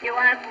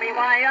ask me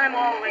why I'm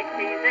always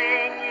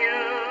teasing you.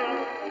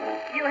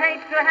 You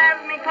hate to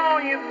have me call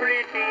you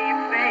pretty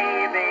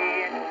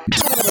baby.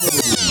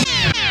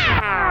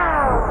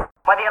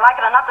 Whether you like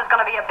it or not, there's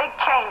going to be a big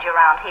change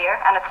around here,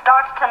 and it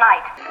starts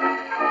tonight.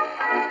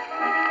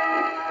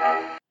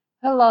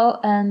 Hello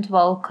and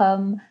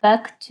welcome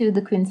back to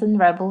the Queens and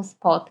Rebels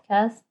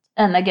podcast.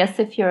 And I guess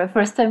if you're a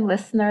first-time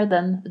listener,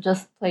 then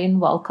just plain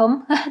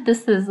welcome.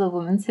 This is a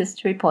Women's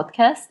History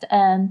podcast,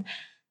 and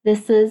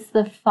this is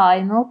the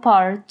final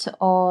part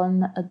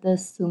on the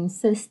Sung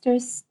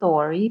sisters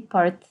story,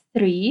 part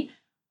 3.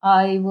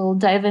 I will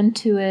dive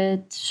into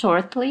it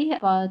shortly,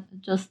 but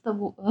just a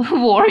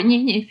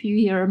warning, if you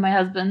hear my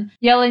husband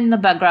yelling in the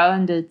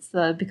background, it's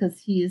because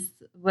he's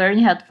wearing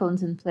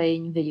headphones and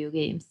playing video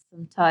games.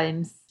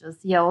 Sometimes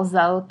just yells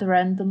out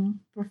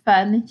random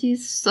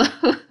profanities. So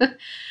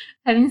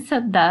having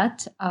said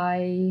that,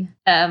 I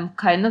am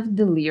kind of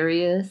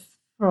delirious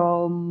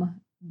from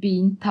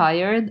being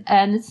tired,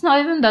 and it's not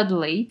even that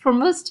late. For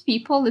most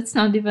people, it's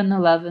not even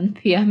 11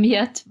 p.m.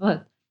 yet,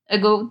 but I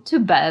go to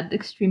bed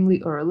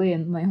extremely early,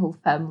 and my whole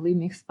family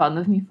makes fun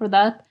of me for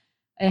that.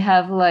 I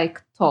have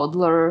like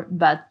toddler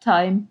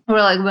bedtime, or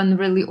like when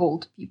really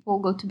old people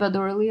go to bed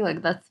early,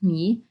 like that's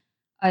me.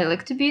 I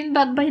like to be in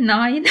bed by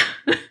 9.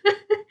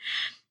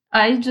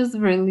 I just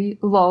really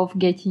love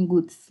getting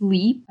good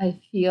sleep. I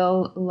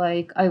feel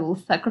like I will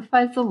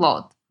sacrifice a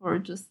lot for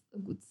just a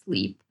good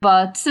sleep.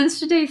 But since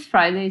today is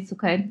Friday, it's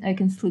okay. I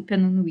can sleep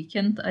in on the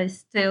weekend. I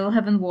still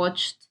haven't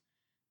watched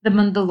The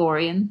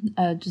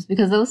Mandalorian, just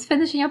because I was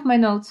finishing up my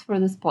notes for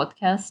this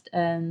podcast,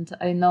 and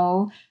I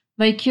know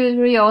my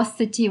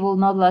curiosity will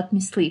not let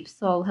me sleep,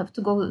 so I'll have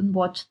to go and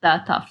watch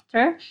that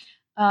after.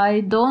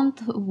 I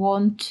don't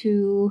want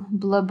to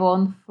blab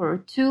on for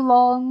too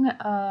long.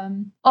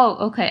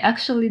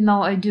 Actually,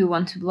 no, I do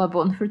want to blab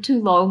on for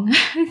too long.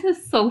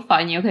 It's so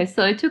funny. Okay,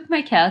 so I took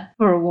my cat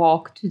for a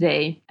walk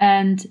today,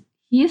 and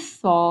he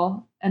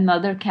saw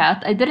another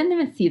cat. I didn't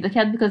even see the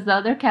cat because the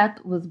other cat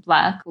was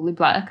black, fully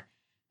black.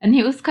 And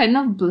he was kind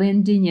of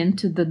blending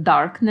into the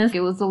darkness.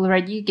 It was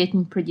already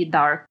getting pretty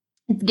dark.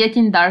 It's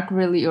getting dark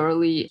really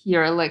early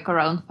here, like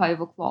around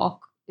 5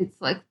 o'clock. It's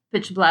like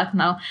pitch black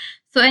now.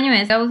 So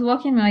anyways, I was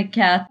walking my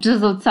cat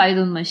just outside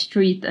on my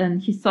street, and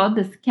he saw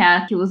this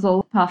cat. He was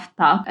all puffed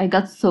up. I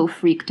got so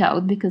freaked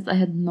out because I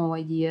had no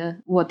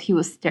idea what he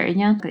was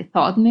staring at. I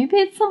thought maybe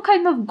it's some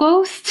kind of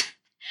ghost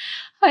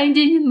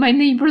hiding in my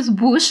neighbor's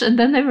bush, and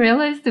then I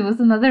realized it was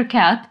another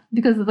cat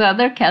because the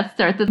other cat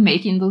started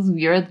making those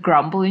weird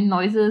grumbling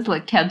noises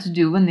like cats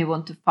do when they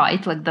want to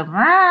fight, like the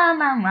rah,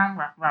 rah, rah,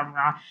 rah, rah,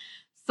 rah.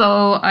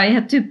 So I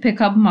had to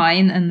pick up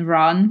mine and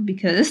run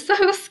because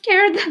I was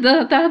scared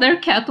the other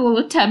cat will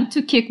attempt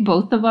to kick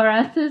both of our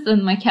asses,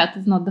 and my cat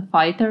is not the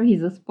fighter,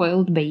 he's a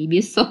spoiled baby.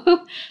 So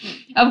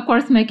of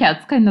course my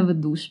cat's kind of a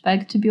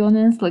douchebag, to be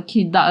honest. Like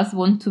he does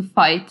want to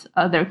fight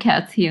other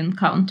cats he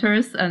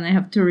encounters, and I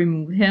have to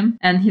remove him,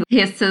 and he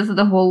hisses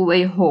the whole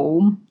way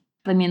home.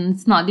 I mean,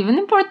 it's not even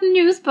important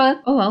news,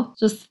 but oh well,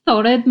 just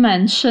thought I'd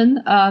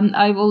mention.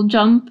 I will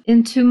jump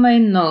into my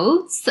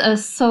notes.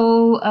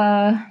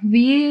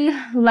 We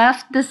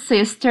left the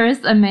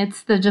sisters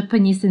amidst the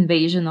Japanese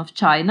invasion of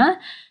China,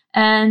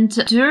 and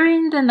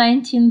during the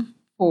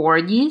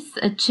 1940s,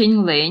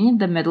 Qing Ling,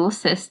 the middle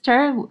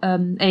sister,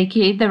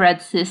 aka the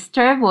Red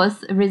Sister,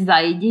 was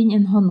residing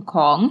in Hong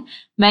Kong.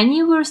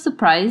 Many were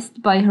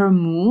surprised by her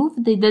move.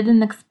 They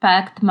didn't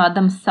expect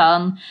Madame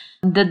Sun,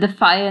 the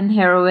defiant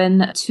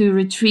heroine, to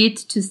retreat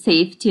to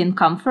safety and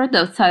comfort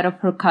outside of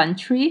her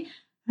country.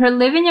 Her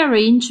living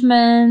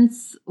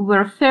arrangements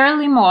were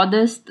fairly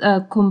modest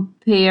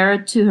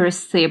compared to her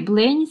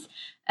siblings.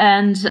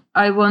 And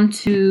I want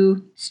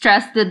to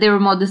stress that they were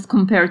modest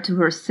compared to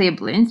her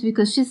siblings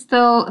because she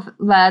still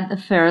led a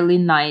fairly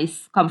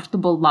nice,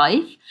 comfortable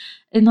life.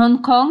 In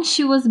Hong Kong,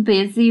 she was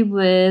busy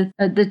with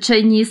the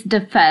Chinese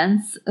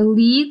Defense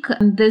League.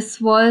 And this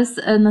was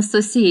an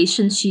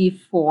association she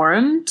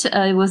formed.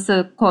 It was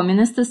a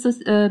communist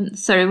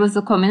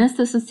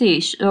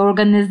association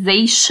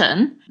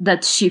organization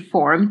that she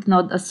formed,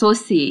 not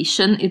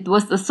association. It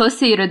was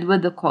associated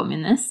with the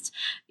communists.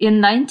 In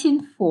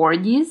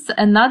 1940s,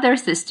 another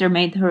sister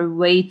made her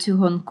way to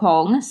Hong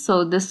Kong.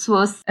 So this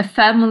was a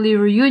family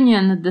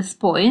reunion at this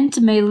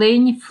point. Mei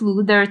Ling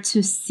flew there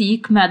to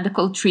seek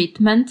medical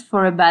treatment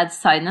for a bad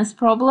sinus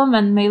problem,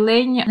 and Mei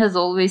Ling has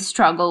always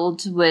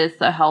struggled with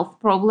health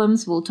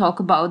problems. We'll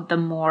talk about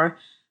them more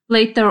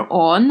later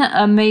on.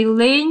 Mei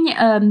Ling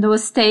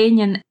was staying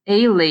in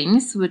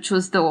Ailing's, which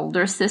was the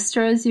older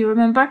sister, as you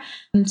remember.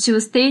 She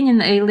was staying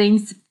in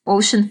Ailing's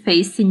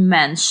ocean-facing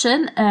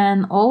mansion,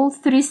 and all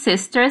 3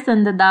 sisters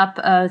ended up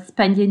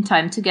spending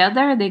time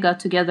together. They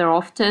got together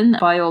often.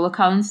 By all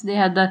accounts, they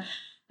had a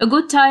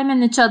good time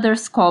in each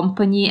other's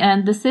company,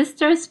 and the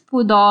sisters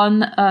put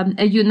on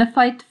a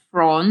unified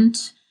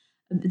front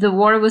the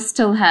war was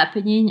still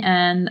happening,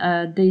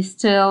 and they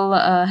still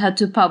had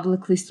to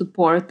publicly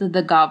support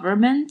the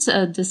government,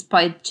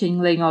 despite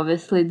Qingling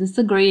obviously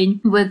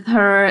disagreeing with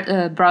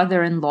her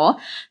brother-in-law.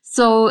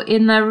 So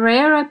in a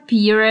rare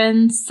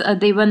appearance,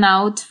 they went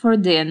out for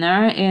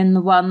dinner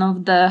in one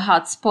of the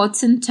hot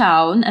spots in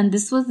town, and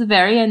this was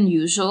very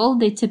unusual.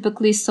 They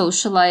typically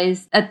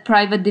socialized at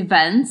private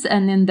events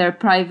and in their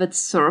private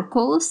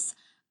circles.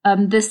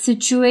 The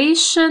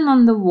situation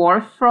on the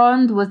war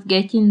front was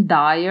getting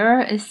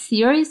dire. A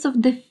series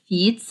of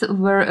defeats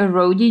were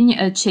eroding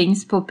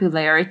Cheng's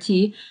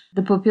popularity,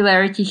 the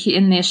popularity he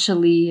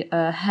initially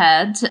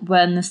had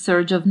when a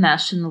surge of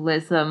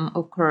nationalism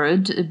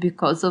occurred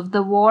because of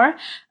the war.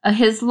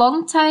 His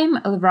longtime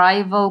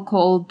rival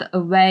called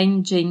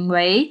Wang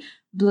Jingwei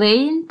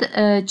blamed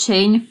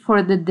Cheng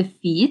for the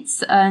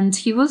defeats, and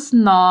he was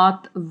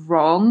not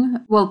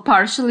wrong. Well,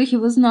 partially he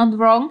was not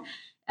wrong.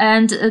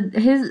 And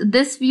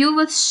this view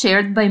was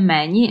shared by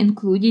many,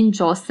 including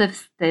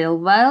Joseph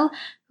Stilwell,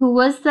 who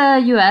was a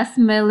U.S.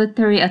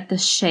 military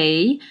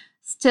attaché.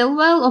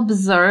 Stilwell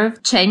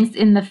observed Cheng's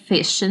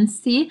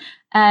inefficiency,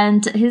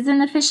 and his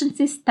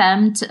inefficiency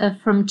stemmed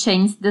from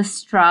Cheng's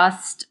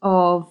distrust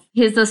of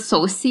his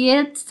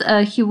associates.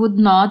 He would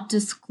not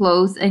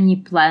disclose any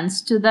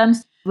plans to them.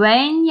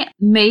 Wang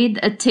made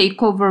a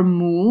takeover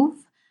move.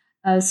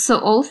 So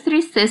all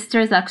three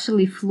sisters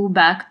actually flew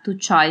back to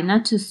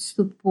China to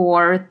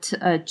support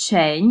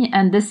Cheng,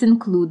 and this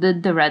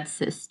included the Red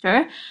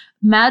Sister.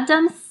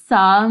 Madame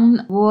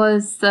Sun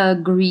was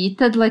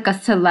greeted like a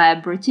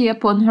celebrity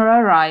upon her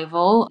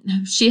arrival.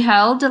 She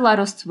held a lot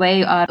of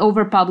sway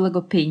over public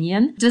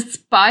opinion.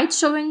 Despite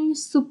showing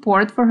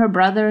support for her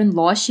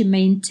brother-in-law, she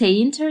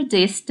maintained her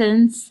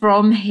distance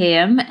from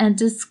him and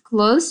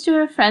disclosed to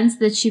her friends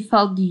that she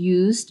felt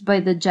used by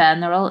the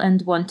general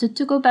and wanted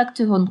to go back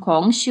to Hong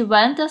Kong. She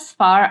went as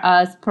far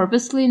as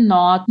purposely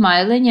not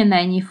smiling in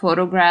any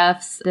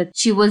photographs that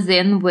she was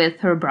in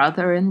with her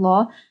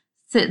brother-in-law.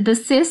 The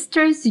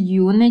sisters'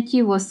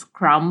 unity was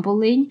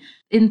crumbling.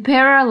 In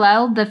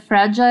parallel, the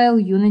fragile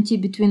unity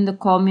between the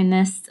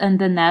communists and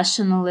the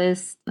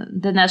nationalists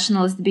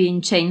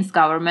being Cheng's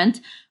government,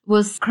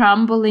 was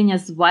crumbling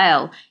as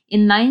well.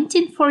 In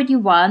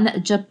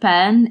 1941,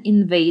 Japan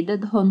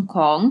invaded Hong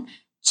Kong.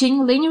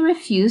 Qingling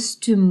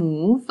refused to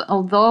move,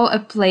 although a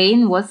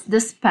plane was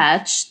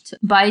dispatched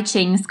by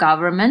Cheng's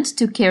government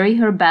to carry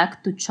her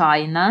back to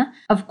China.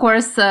 Of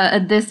course,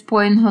 at this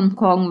point, Hong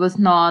Kong was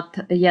not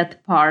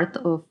yet part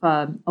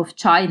of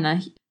China.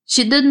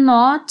 She did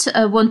not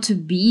want to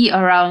be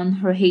around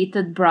her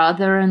hated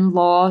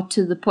brother-in-law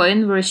to the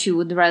point where she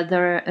would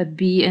rather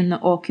be in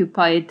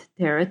occupied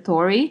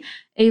territory.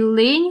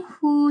 Aileen,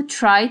 who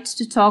tried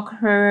to talk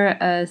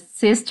her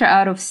sister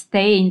out of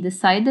staying,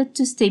 decided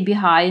to stay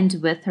behind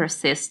with her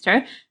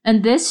sister,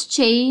 and this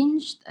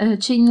changed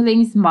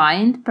Qingling's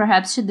mind.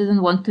 Perhaps she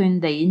didn't want to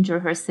endanger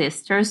her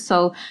sister,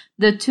 so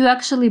the two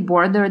actually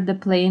boarded the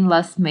plane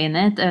last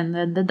minute and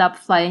ended up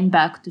flying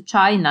back to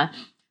China.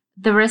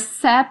 The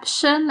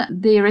reception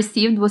they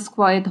received was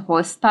quite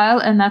hostile,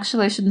 and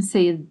actually I shouldn't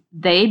say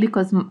they,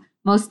 because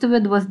most of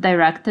it was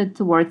directed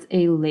towards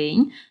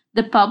Aileen.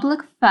 The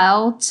public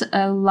felt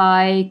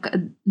like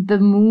the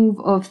move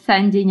of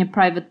sending a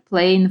private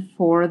plane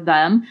for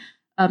them,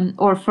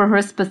 or for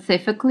her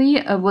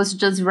specifically, was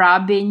just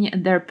rubbing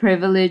their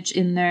privilege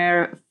in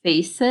their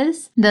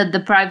faces, that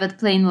the private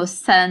plane was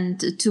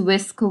sent to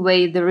whisk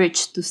away the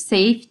rich to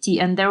safety.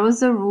 And there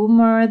was a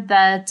rumor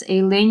that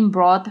Aileen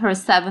brought her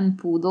 7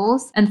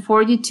 poodles and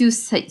 42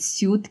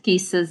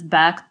 suitcases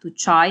back to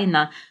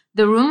China.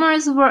 The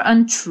rumors were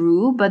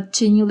untrue, but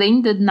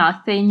Qingling did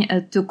nothing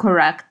to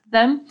correct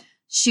them.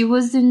 She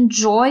was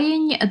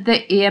enjoying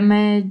the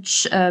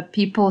image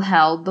people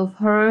held of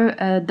her,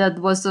 that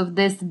was of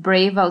this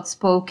brave,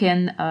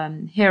 outspoken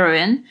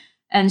heroine,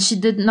 and she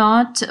did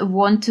not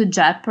want to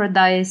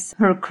jeopardize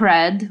her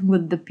cred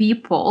with the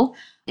people.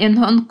 In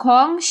Hong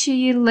Kong,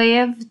 she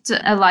lived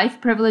a life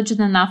privileged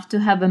enough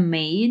to have a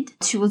maid.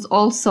 She was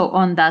also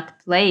on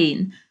that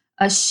plane.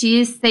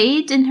 She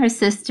stayed in her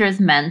sister's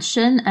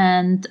mansion,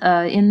 and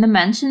in the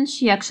mansion,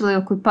 she actually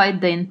occupied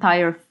the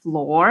entire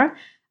floor.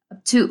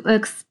 To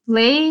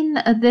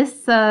explain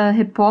this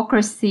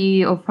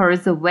hypocrisy of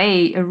hers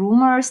away, a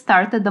rumor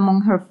started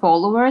among her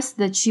followers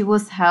that she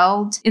was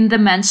held in the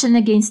mansion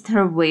against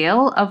her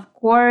will. Of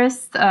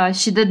course,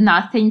 she did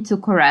nothing to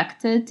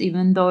correct it,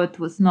 even though it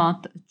was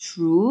not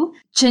true.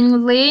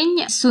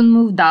 Qingling soon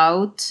moved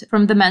out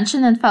from the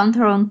mansion and found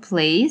her own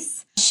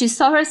place. She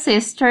saw her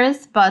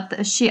sisters,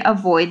 but she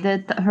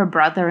avoided her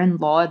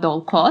brother-in-law at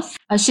all costs.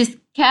 She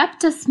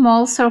kept a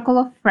small circle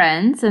of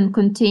friends and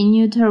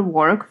continued her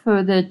work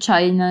for the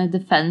China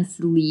Defense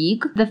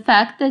League. The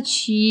fact that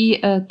she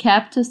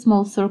kept a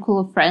small circle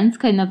of friends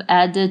kind of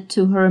added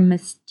to her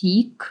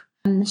mystique.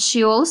 And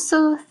she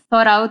also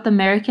sought out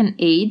American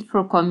aid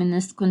for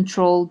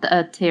communist-controlled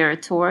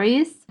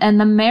territories.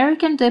 An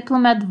American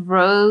diplomat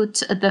wrote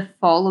the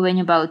following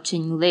about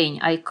Qingling,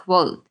 I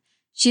quote,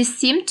 She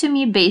seemed to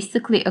me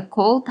basically a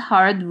cold,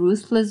 hard,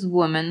 ruthless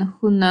woman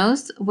who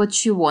knows what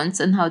she wants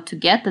and how to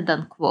get it,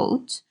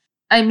 unquote.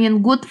 I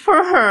mean, good for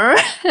her.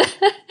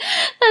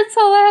 That's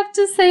all I have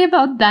to say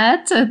about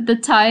that. At the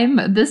time,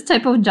 this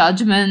type of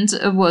judgment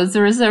was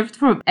reserved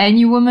for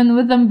any woman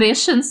with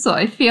ambition, so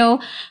I feel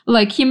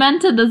like he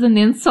meant it as an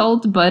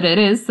insult, but it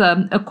is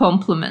a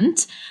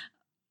compliment.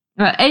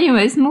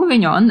 Anyways,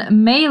 moving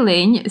on, Mei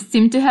Ling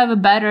seemed to have a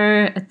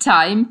better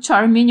time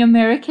charming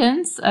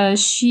Americans.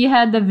 She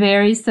had a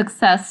very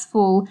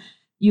successful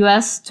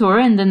US tour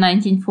in the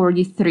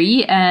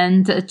 1943,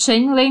 and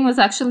Chen Ling was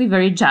actually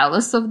very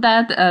jealous of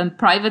that.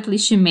 Privately,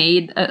 she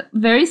made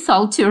very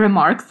salty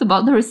remarks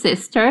about her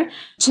sister,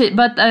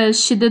 but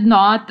she did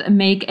not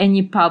make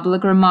any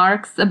public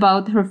remarks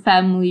about her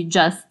family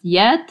just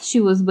yet. She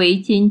was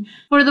waiting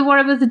for the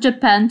war with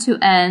Japan to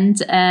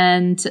end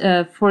and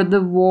for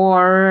the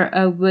war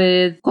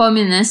with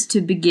communists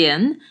to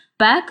begin.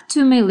 Back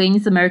to Mei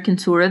Ling's American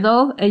tour,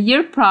 though. A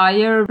year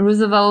prior,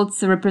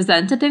 Roosevelt's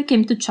representative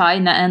came to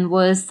China and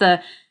was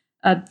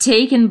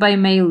taken by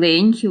Mei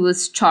Ling. He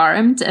was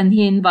charmed, and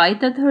he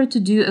invited her to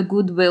do a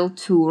goodwill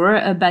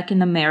tour back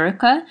in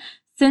America.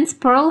 Since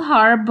Pearl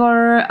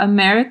Harbor,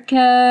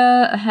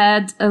 America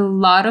had a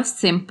lot of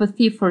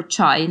sympathy for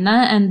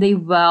China, and they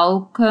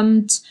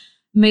welcomed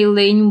Mei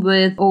Ling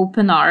with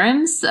open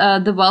arms.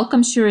 The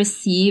welcome she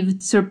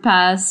received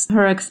surpassed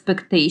her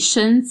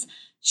expectations.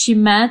 She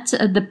met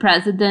the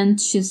president.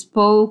 She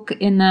spoke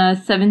in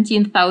a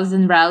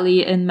 17,000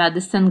 rally in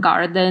Madison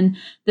Garden.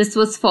 This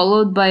was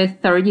followed by a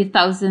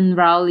 30,000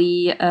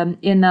 rally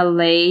in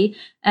LA.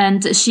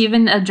 And she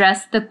even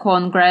addressed the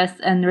Congress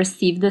and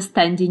received a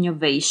standing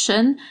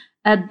ovation.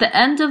 At the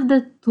end of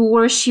the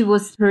tour, she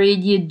was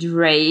pretty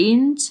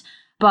drained,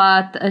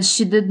 but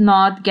she did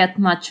not get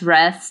much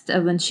rest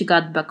when she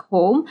got back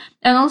home.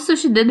 And also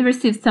she did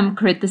receive some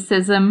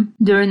criticism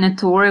during the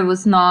tour. It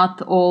was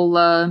not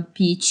all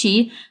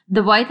peachy.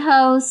 The White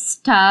House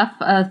staff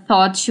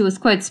thought she was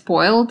quite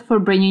spoiled for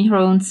bringing her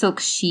own silk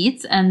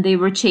sheets, and they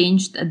were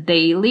changed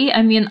daily.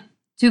 I mean,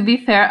 to be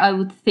fair, I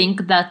would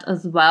think that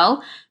as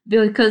well,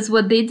 because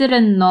what they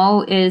didn't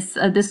know is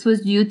this was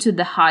due to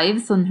the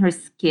hives on her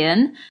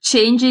skin.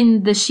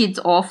 Changing the sheets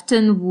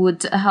often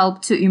would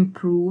help to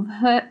improve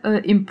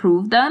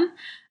them.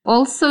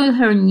 Also,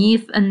 her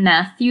niece and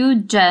nephew,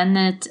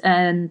 David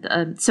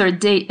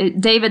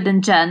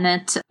and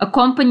Janet,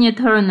 accompanied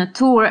her on a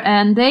tour,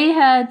 and they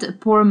had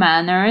poor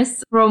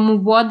manners.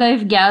 From what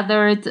I've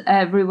gathered,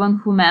 everyone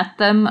who met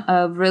them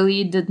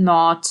really did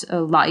not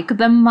like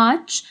them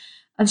much.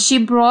 She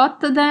brought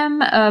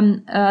them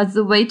as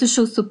a way to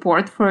show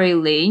support for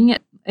Eileen.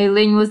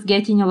 Eileen was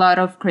getting a lot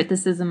of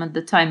criticism at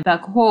the time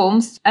back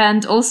home,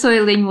 and also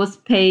Eileen was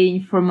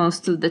paying for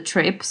most of the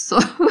trip, so,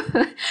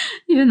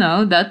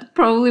 that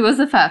probably was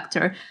a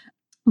factor.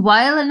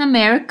 While in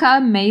America,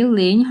 Mei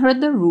Ling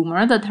heard the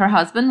rumor that her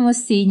husband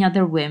was seeing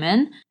other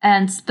women,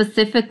 and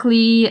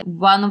specifically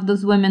one of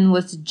those women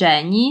was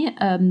Jenny,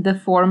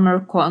 his former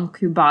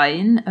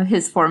concubine.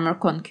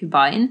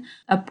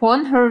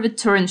 Upon her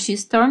return, she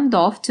stormed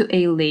off to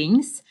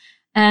Eileen's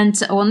and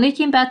only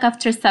came back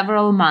after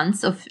several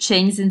months of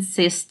Chen's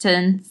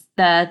insistence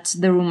that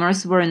the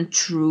rumors weren't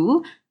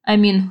true. I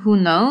mean, who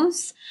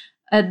knows?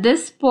 At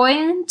this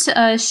point,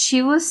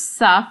 she was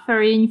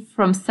suffering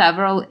from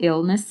several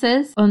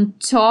illnesses. On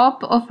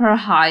top of her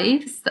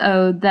hives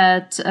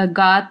that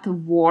got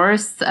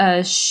worse,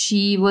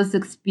 she was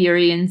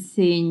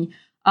experiencing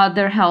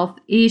other health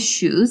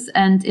issues.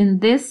 And in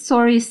this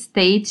sorry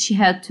state, she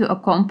had to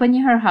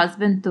accompany her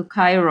husband to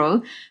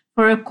Cairo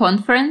for a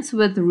conference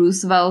with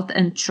Roosevelt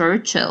and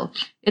Churchill.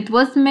 It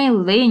was Mei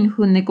Ling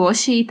who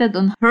negotiated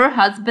on her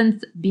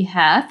husband's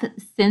behalf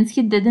since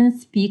he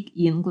didn't speak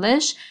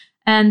English.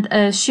 And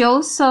she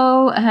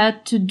also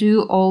had to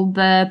do all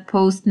the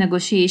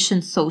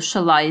post-negotiation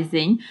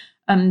socializing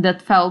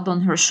that fell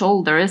on her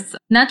shoulders.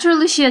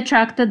 Naturally, she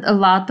attracted a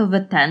lot of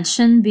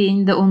attention,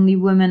 being the only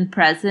woman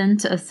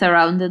present,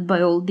 surrounded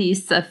by all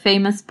these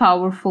famous,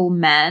 powerful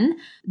men.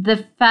 The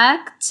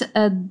fact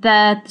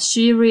that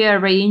she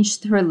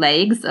rearranged her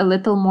legs a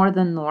little more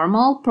than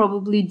normal,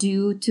 probably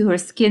due to her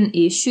skin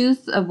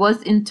issues,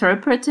 was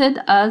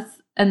interpreted as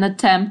an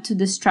attempt to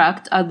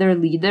distract other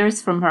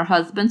leaders from her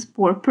husband's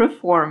poor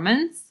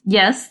performance.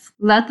 Yes,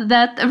 let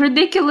that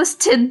ridiculous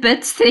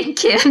tidbit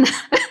sink in.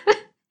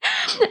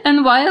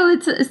 And while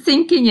it's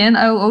sinking in,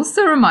 I'll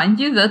also remind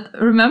you that,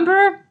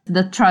 remember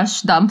the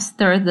trash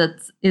dumpster that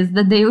is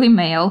the Daily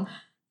Mail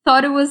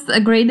thought it was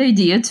a great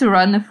idea to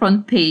run a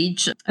front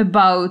page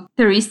about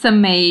Theresa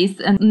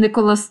May's and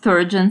Nicola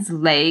Sturgeon's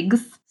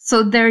legs.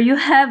 So there you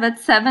have it,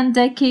 7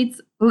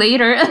 decades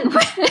later, and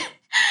women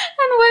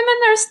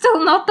are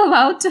still not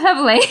allowed to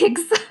have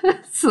legs.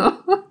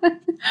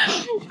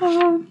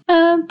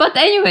 But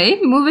anyway,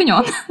 moving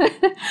on.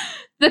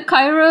 The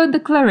Cairo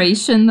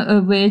Declaration,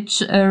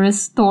 which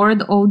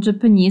restored all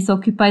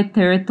Japanese-occupied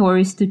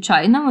territories to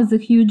China, was a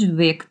huge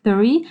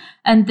victory,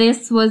 and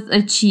this was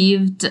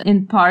achieved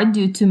in part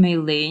due to Mei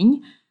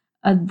Ling.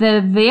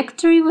 The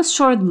victory was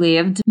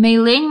short-lived. Mei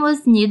Ling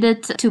was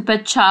needed to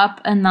patch up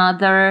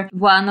another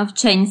one of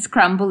Chen's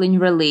crumbling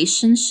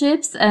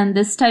relationships, and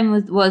this time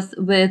it was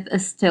with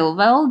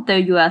Stilwell,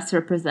 the U.S.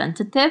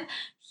 representative.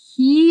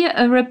 He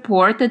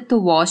reported to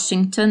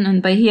Washington,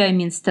 and by he I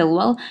mean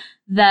Stilwell,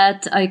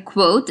 that, I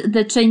quote,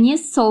 "The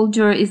Chinese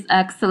soldier is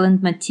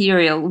excellent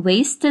material,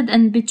 wasted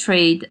and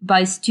betrayed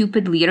by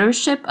stupid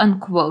leadership,"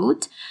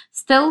 unquote.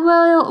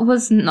 Stilwell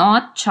was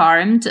not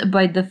charmed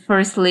by the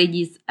First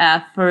Lady's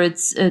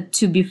efforts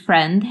to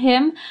befriend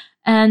him,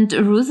 and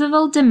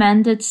Roosevelt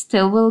demanded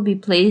Stilwell be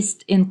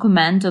placed in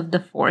command of the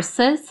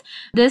forces.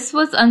 This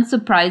was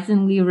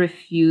unsurprisingly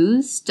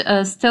refused.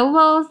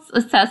 Stilwell's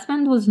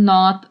assessment was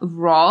not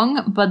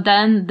wrong, but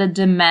then the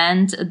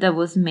demand that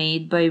was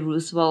made by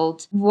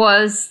Roosevelt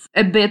was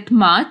a bit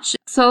much.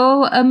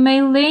 So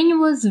Mei Ling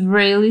was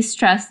really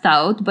stressed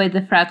out by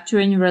the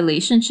fracturing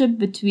relationship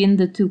between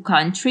the two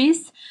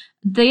countries.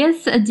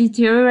 This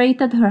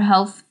deteriorated her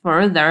health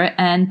further,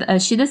 and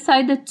she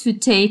decided to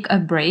take a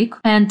break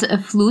and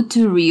flew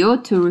to Rio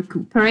to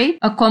recuperate,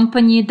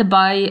 accompanied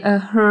by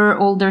her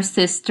older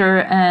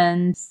sister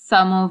and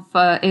some of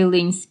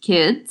Aileen's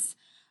kids.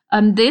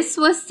 This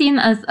was seen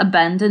as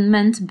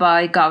abandonment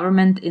by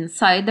government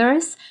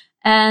insiders,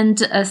 and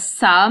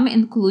some,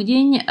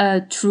 including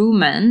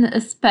Truman,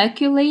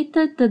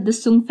 speculated that the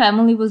Soong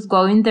family was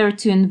going there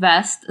to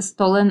invest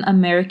stolen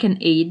American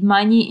aid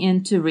money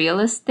into real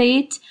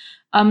estate.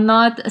 I'm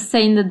not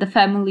saying that the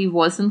family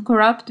wasn't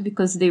corrupt,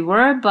 because they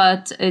were,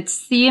 but it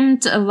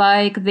seemed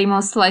like they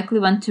most likely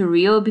went to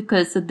Rio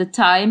because at the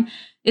time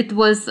it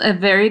was a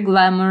very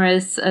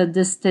glamorous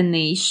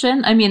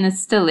destination. I mean, it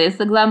still is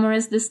a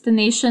glamorous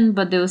destination,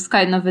 but it was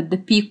kind of at the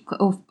peak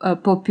of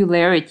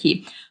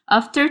popularity.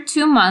 After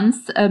 2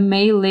 months,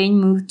 Mei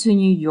Ling moved to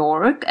New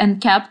York and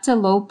kept a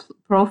low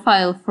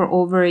profile for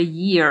over a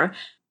year.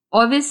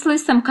 Obviously,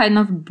 some kind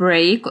of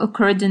break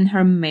occurred in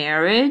her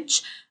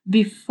marriage.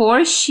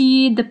 Before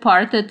she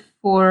departed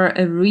for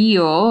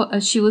Rio,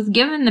 she was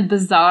given a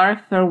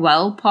bizarre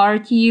farewell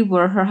party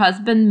where her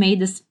husband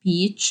made a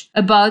speech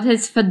about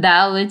his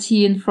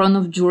fidelity in front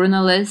of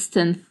journalists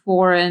and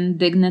foreign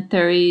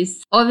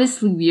dignitaries.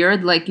 Obviously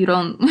weird, like you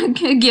don't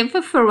give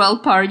a farewell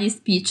party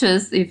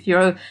speeches if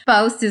your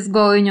spouse is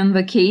going on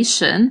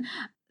vacation.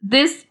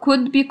 This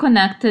could be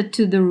connected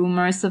to the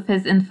rumors of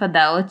his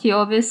infidelity,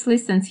 obviously,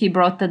 since he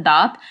brought it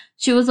up.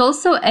 She was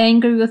also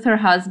angry with her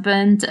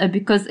husband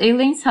because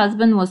Aileen's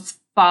husband was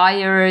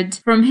fired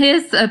from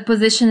his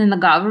position in the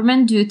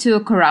government due to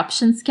a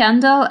corruption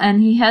scandal,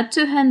 and he had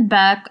to hand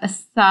back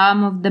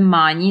some of the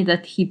money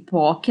that he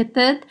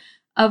pocketed.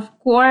 Of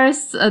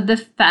course, the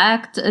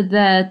fact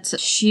that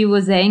she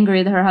was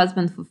angry at her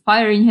husband for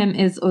firing him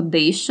is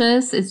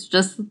audacious. It's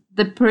just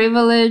the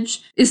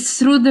privilege is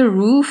through the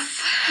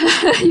roof.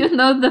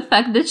 The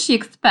fact that she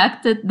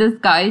expected this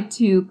guy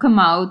to come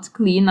out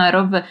clean out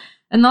of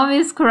an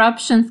obvious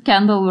corruption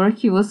scandal where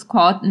he was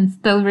caught and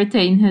still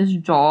retain his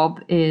job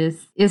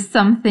is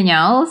something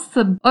else.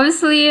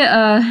 Obviously,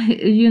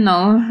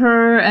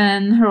 her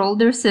and her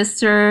older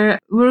sister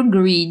were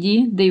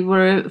greedy. They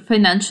were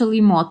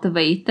financially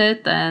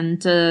motivated,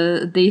 and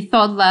they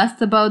thought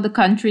less about the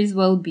country's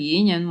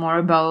well-being and more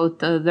about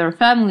their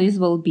family's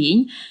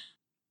well-being.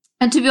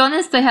 And to be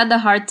honest, I had a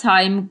hard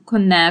time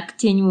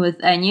connecting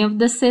with any of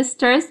the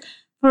sisters.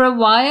 For a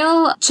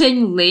while,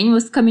 Chen Ling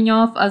was coming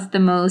off as the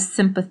most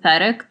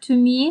sympathetic to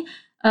me,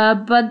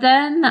 but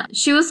then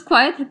she was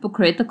quite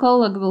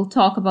hypocritical. Like, we'll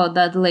talk about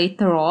that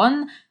later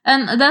on.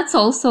 And that's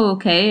also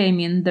okay. I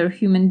mean, they're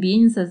human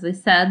beings, as I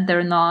said.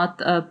 They're not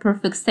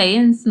perfect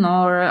saints,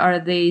 nor are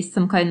they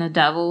some kind of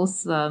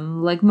devils.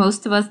 Like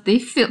most of us, they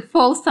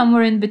fall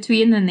somewhere in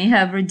between, and they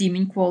have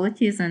redeeming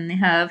qualities, and they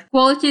have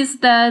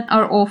qualities that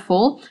are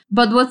awful.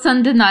 But what's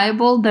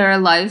undeniable, their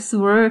lives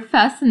were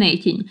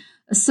fascinating.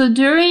 So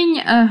during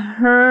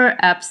her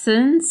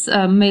absence,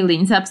 Mei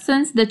Ling's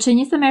absence, the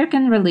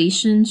Chinese-American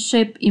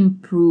relationship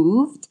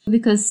improved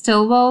because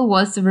Stilwell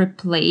was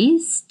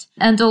replaced,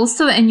 and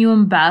also a new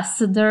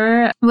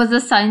ambassador was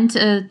assigned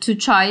to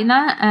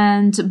China,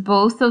 and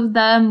both of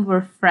them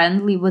were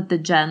friendly with the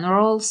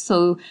general.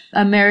 So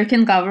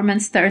American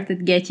government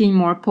started getting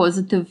more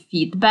positive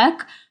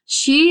feedback.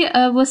 She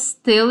was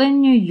still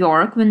in New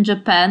York when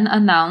Japan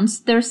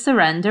announced their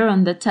surrender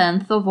on the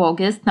 10th of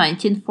August,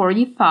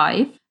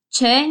 1945.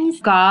 Chen's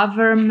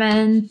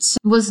government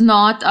was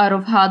not out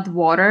of hot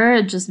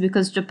water just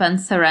because Japan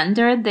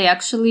surrendered. They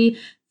actually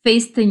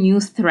faced a new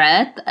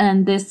threat,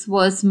 and this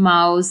was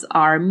Mao's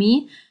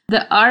army.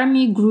 The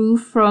army grew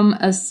from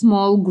a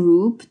small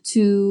group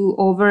to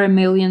over 1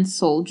 million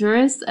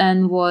soldiers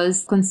and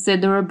was a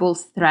considerable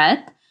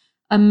threat.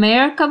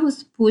 America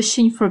was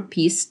pushing for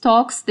peace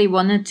talks. They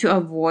wanted to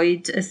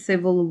avoid a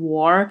civil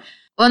war.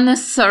 On the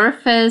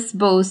surface,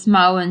 both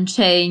Mao and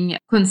Chen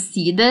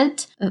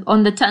conceded.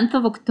 On the 10th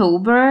of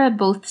October,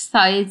 both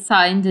sides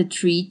signed a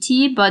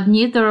treaty, but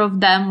neither of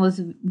them was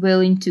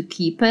willing to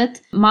keep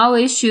it. Mao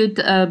issued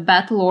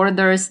battle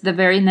orders the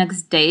very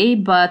next day,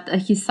 but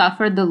he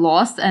suffered a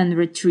loss and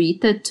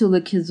retreated to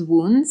lick his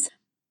wounds.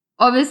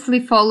 Obviously,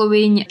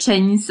 following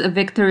Chen's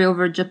victory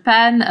over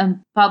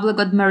Japan, public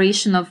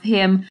admiration of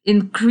him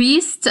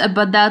increased,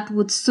 but that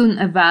would soon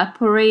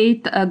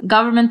evaporate.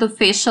 Government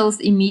officials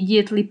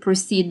immediately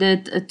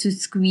proceeded to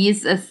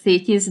squeeze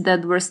cities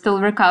that were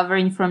still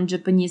recovering from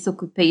Japanese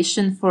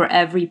occupation for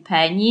every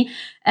penny.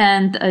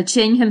 And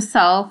Chen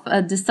himself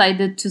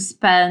decided to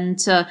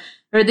spend a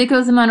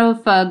ridiculous amount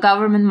of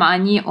government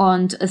money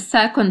on a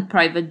second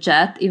private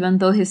jet, even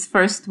though his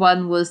first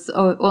one was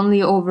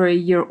only over a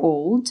year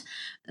old.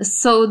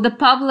 So the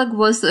public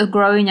was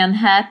growing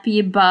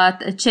unhappy,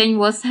 but Chen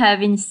was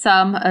having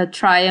some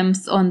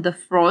triumphs on the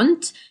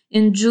front.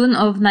 In June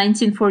of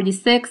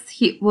 1946,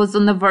 he was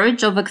on the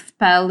verge of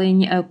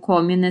expelling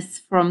communists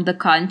from the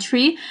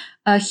country.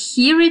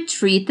 He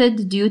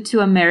retreated due to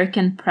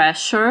American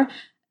pressure.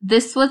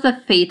 This was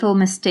a fatal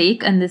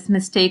mistake, and this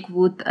mistake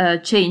would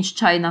change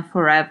China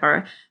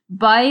forever.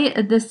 By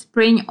the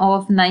spring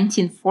of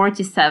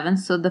 1947,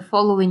 so the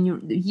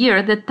following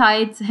year, the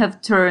tides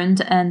have turned,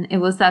 and it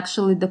was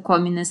actually the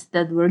communists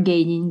that were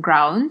gaining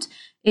ground.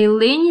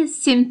 Lin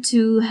seemed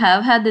to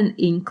have had an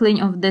inkling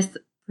of this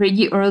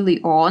pretty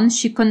early on.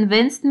 She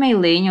convinced Mei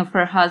Ling of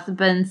her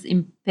husband's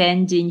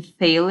impending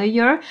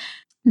failure.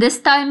 This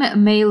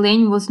time, Mei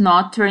Ling was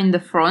not touring the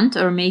front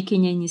or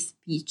making any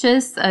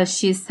speeches.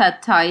 She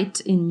sat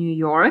tight in New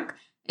York.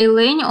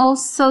 Elaine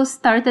also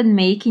started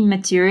making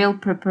material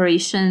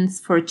preparations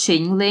for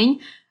Chen Ling.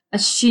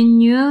 She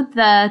knew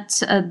that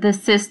the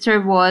sister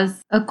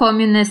was a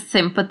communist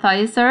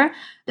sympathizer,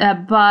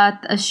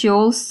 but she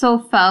also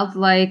felt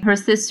like her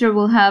sister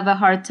will have a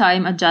hard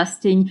time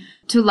adjusting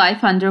to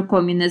life under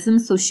communism,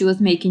 so she was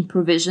making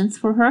provisions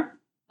for her.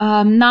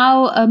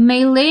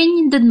 Mei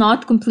Ling did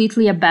not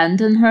completely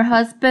abandon her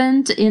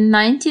husband. In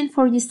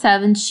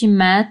 1947, she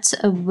met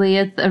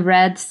with a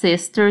Red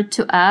Sister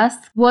to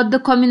ask what the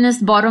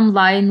communist bottom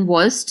line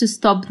was to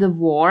stop the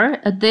war.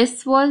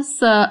 This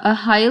was a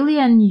highly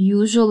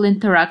unusual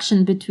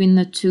interaction between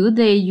the two.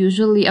 They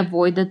usually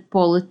avoided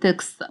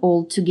politics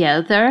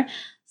altogether.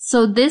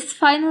 So this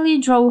finally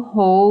drove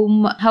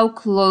home how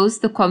close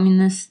the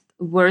communists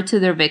were to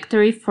their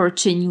victory for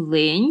Chen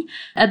Ling.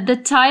 At the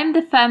time,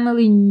 the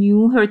family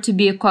knew her to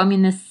be a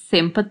communist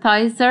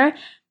sympathizer,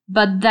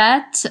 but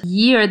that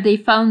year they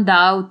found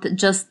out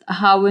just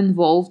how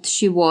involved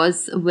she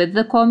was with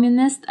the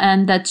communists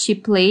and that she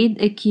played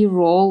a key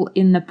role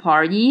in the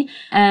party,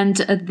 and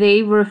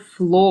they were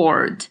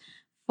floored.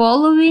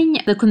 Following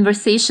the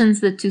conversations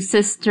the two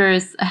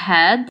sisters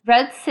had,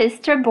 Red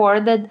Sister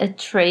boarded a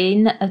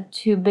train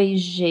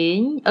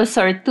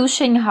to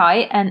Shanghai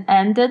and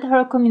ended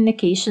her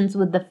communications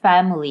with the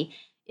family.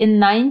 In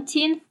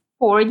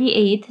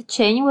 1948,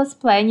 Chen was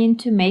planning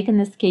to make an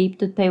escape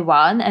to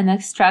Taiwan and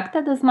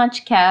extracted as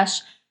much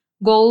cash,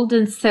 gold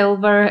and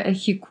silver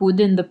he could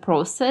in the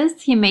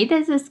process. He made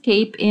his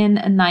escape in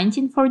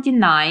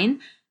 1949.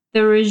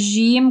 The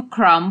regime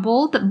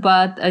crumbled,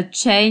 but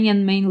Chen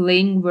and Mei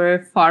Ling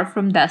were far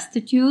from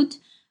destitute.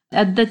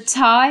 At the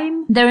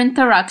time, their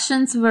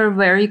interactions were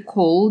very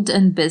cold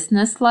and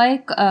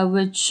businesslike,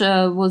 which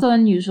was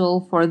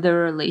unusual for their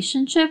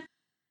relationship.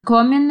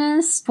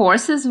 Communist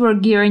forces were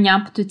gearing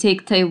up to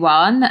take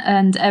Taiwan,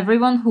 and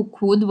everyone who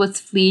could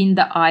was fleeing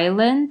the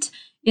island.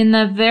 In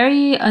a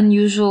very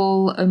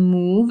unusual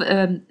move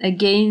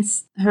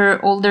against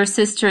her older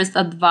sister's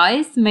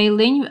advice, Mei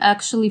Ling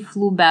actually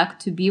flew back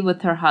to be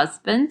with her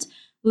husband.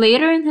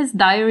 Later in his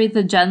diary,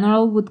 the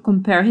general would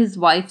compare his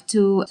wife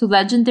to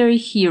legendary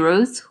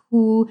heroes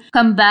who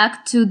come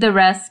back to the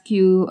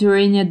rescue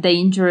during a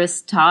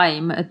dangerous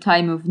time, a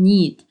time of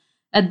need.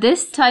 At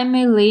this time,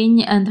 Mei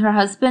Ling and her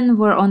husband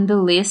were on the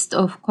list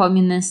of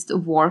communist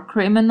war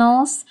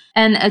criminals,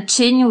 and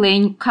Chen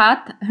Ling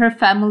cut her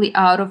family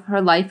out of her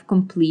life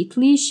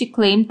completely. She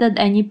claimed that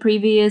any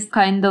previous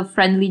kind of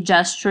friendly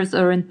gestures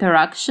or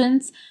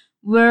interactions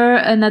were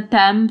an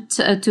attempt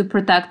to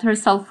protect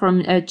herself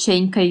from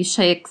Chiang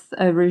Kai-shek's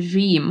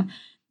regime.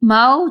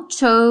 Mao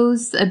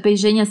chose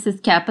Beijing as his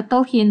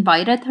capital. He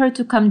invited her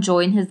to come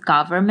join his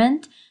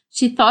government.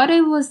 She thought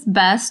it was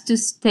best to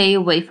stay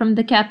away from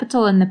the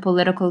capital and the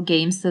political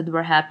games that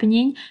were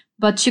happening,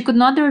 but she could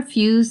not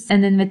refuse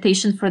an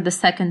invitation for the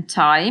second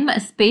time.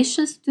 A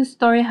spacious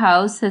two-story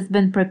house has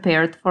been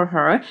prepared for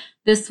her.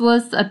 This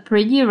was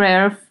pretty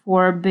rare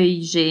for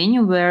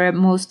Beijing, where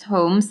most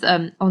homes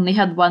only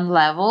had one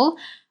level.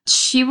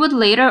 She would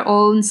later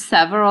own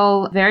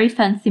several very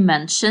fancy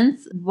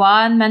mansions.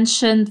 One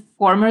mansion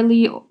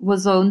formerly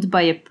was owned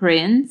by a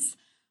prince.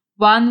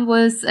 One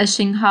was a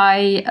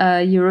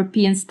Shanghai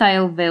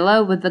European-style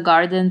villa with a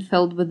garden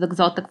filled with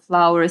exotic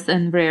flowers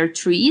and rare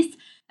trees.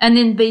 And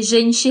in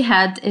Beijing, she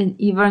had an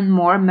even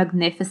more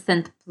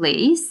magnificent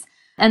place.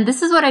 And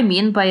this is what I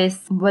mean by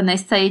when I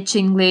say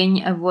Chen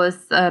Ling was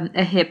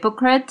a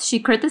hypocrite. She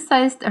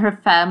criticized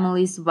her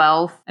family's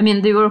wealth. I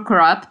mean, they were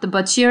corrupt,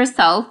 but she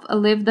herself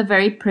lived a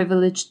very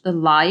privileged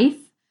life.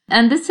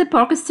 And this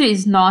hypocrisy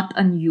is not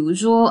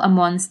unusual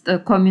amongst the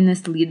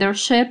communist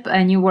leadership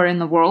anywhere in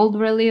the world,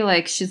 really.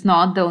 Like, she's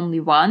not the only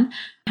one.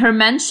 Her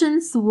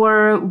mansions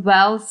were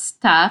well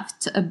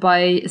staffed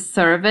by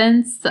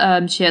servants.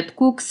 She had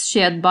cooks, she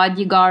had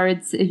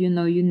bodyguards, you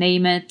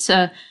name it.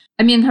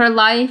 Her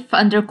life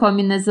under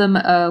communism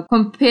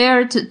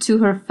compared to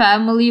her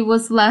family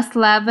was less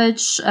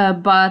lavish,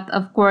 but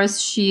of course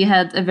she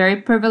had a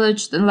very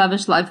privileged and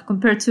lavish life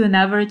compared to an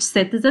average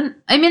citizen.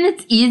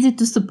 It's easy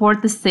to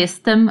support a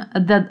system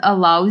that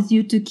allows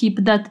you to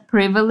keep that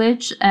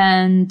privilege,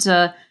 and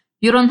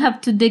you don't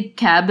have to dig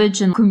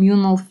cabbage in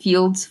communal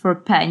fields for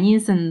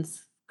pennies and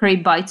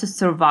scrape by to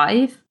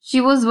survive. She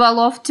was well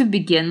off to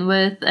begin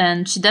with,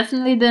 and she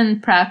definitely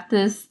didn't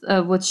practice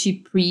what she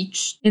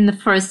preached in the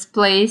first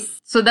place.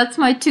 So that's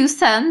my 2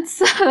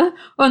 cents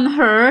on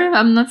her.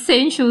 I'm not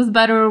saying she was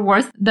better or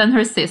worse than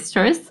her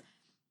sisters.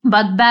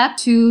 But back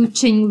to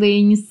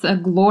Qingling's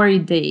glory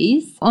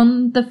days.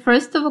 On the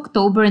 1st of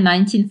October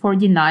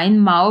 1949,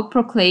 Mao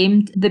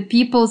proclaimed the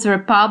People's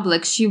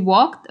Republic. She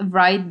walked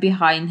right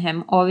behind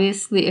him,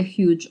 obviously a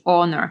huge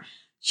honor.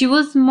 She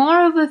was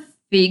more of a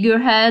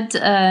figurehead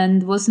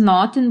and was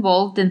not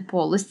involved in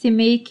policy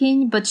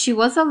making, but she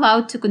was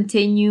allowed to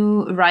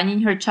continue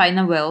running her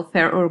China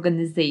Welfare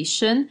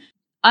Organization.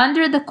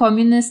 Under the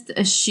communists,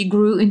 she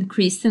grew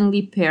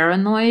increasingly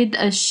paranoid.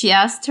 She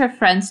asked her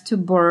friends to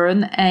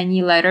burn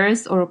any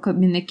letters or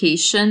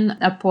communication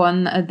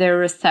upon their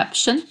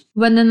reception.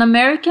 When an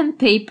American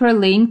paper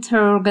linked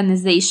her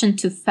organization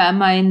to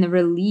famine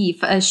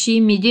relief, she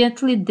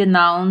immediately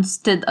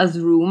denounced it as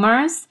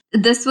rumors.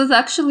 This was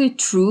actually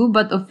true,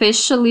 but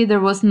officially there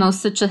was no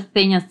such a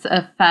thing as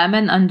a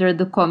famine under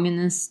the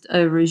communist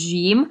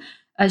regime.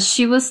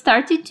 She was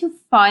starting to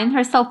find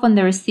herself on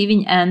the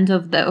receiving end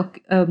of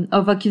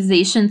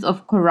accusations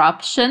of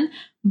corruption,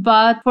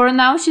 but for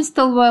now she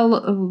still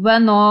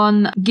went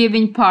on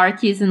giving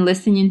parties and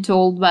listening to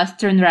old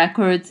Western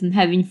records and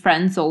having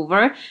friends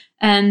over,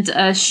 and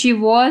she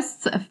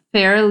was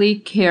fairly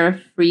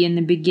carefree in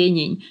the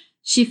beginning.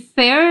 She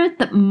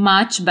fared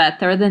much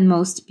better than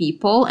most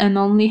people and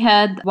only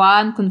had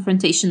one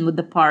confrontation with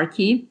the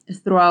party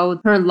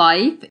throughout her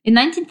life. In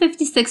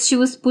 1956, she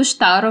was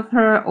pushed out of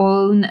her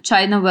own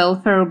China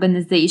Welfare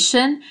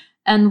Organization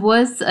and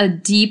was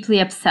deeply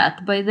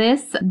upset by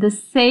this. The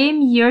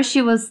same year,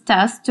 she was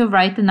tasked to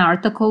write an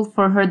article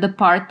for her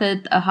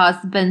departed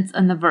husband's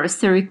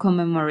anniversary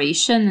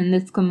commemoration, and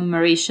this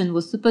commemoration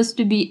was supposed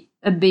to be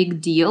a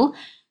big deal.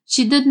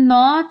 She did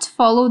not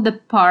follow the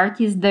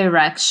party's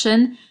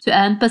direction to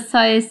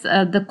emphasize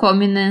the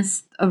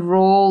communist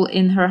role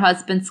in her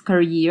husband's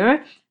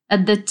career.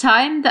 At the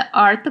time, the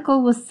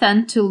article was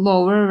sent to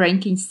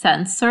lower-ranking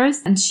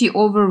censors, and she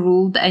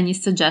overruled any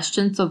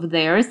suggestions of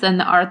theirs, and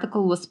the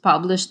article was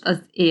published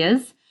as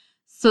is.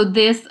 So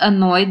this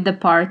annoyed the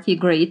party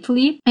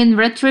greatly. In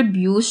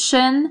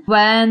retribution,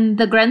 when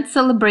the grand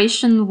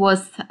celebration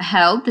was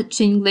held,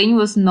 Qingling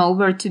was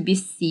nowhere to be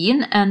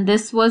seen, and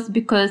this was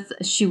because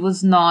she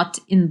was not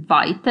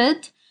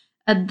invited.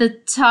 At the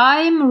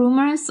time,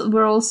 rumors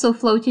were also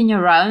floating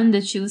around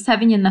that she was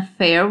having an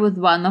affair with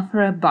one of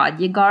her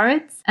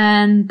bodyguards,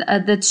 and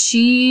that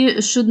she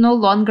should no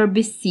longer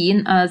be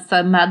seen as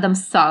Madame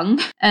Sung.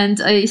 And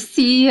I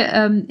see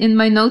in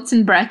my notes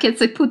in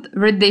brackets, I put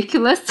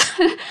ridiculous.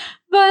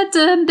 But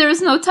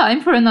there's no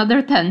time for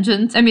another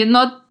tangent.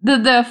 Not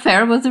that the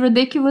affair was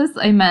ridiculous.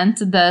 I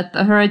meant that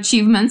her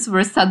achievements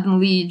were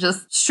suddenly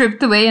just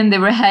stripped away and they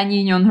were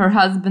hanging on her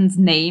husband's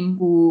name,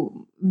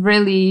 who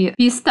really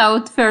pieced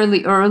out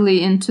fairly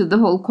early into the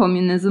whole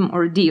communism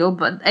ordeal.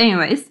 But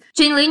anyways,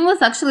 Qingling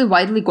was actually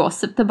widely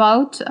gossiped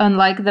about,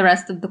 unlike the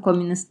rest of the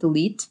communist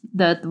elite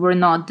that were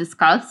not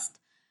discussed.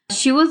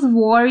 She was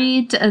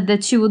worried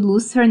that she would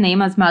lose her name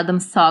as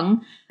Madame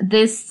Sung.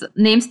 This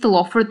name still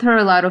offered her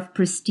a lot of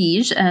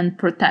prestige and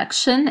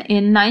protection.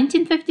 In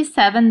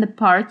 1957, the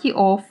party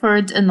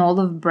offered an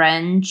olive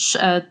branch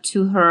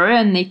to her,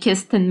 and they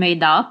kissed and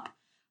made up.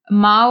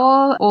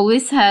 Mao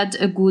always had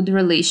a good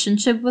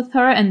relationship with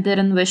her and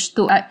didn't wish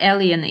to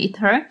alienate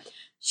her.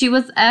 She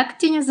was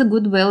acting as a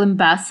goodwill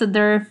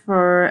ambassador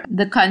for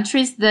the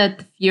countries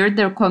that feared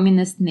their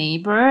communist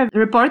neighbor.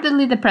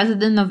 Reportedly, the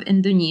president of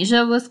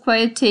Indonesia was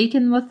quite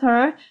taken with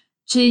her.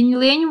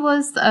 Qingling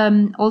was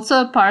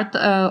also a part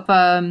of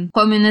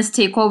communist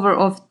takeover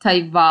of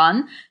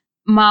Taiwan.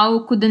 Mao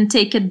couldn't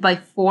take it by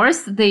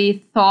force.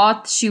 They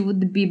thought she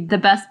would be the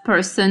best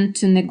person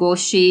to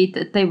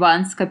negotiate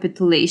Taiwan's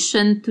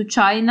capitulation to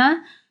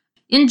China.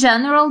 In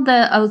general,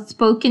 the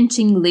outspoken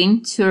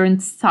Qingling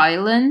turned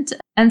silent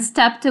and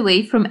stepped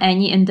away from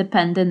any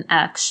independent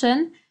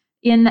action.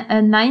 In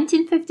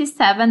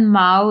 1957,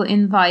 Mao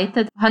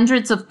invited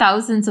hundreds of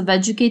thousands of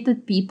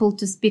educated people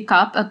to speak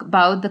up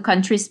about the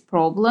country's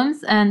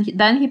problems, and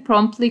then he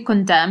promptly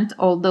condemned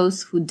all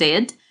those who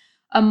did.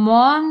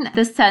 Among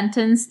the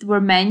sentenced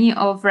were many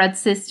of Red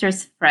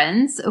Sister's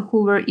friends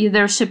who were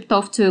either shipped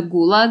off to a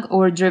gulag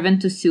or driven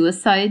to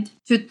suicide.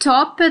 To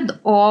top it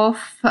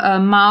off,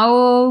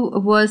 Mao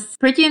was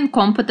pretty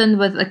incompetent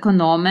with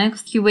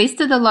economics. He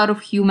wasted a lot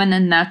of human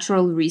and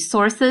natural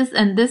resources,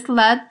 and this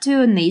led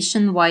to a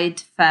nationwide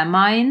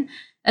famine.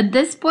 At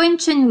this point,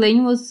 Chen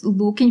Ling was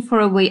looking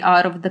for a way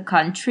out of the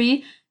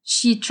country.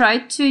 She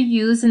tried to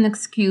use an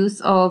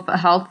excuse of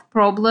health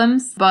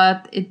problems,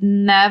 but it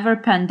never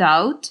panned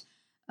out.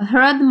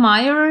 Her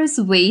admirers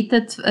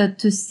waited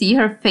to see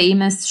her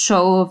famous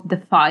show of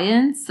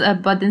defiance,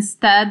 but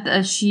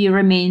instead she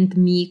remained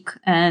meek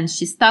and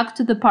she stuck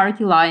to the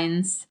party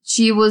lines.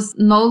 She was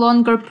no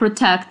longer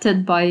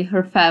protected by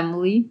her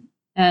family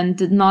and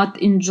did not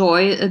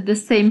enjoy the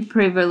same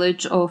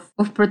privilege of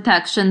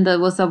protection that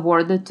was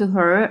awarded to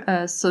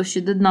her, so she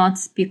did not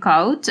speak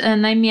out.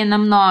 And I mean,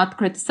 I'm not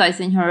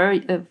criticizing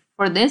her.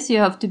 For this, you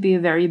have to be a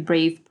very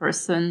brave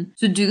person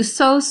to do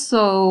so.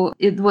 So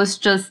it was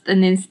just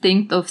an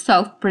instinct of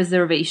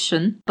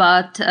self-preservation.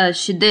 But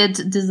she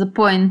did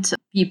disappoint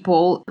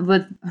people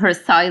with her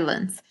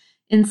silence.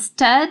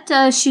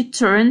 Instead, she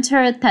turned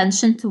her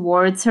attention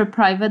towards her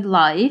private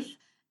life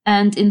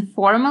and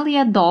informally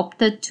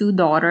adopted 2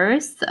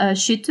 daughters.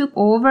 She took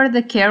over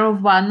the care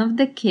of one of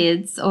the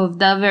kids of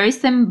the very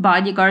same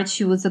bodyguard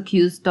she was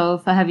accused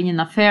of having an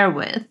affair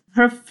with.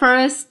 Her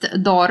first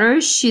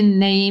daughter she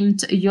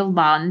named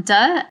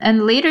Yolanda,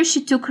 and later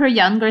she took her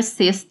younger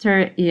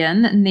sister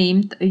in,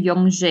 named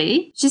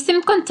Yongzhe. She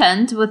seemed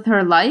content with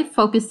her life,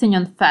 focusing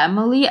on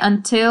family,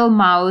 until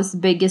Mao's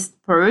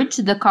biggest purge,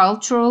 the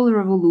Cultural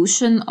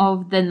Revolution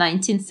of the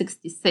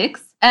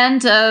 1966.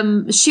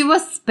 And she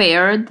was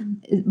spared,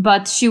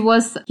 but she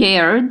was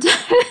scared.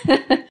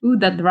 Ooh,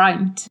 that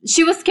rhymed.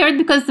 She was scared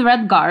because the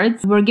Red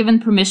Guards were given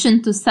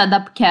permission to set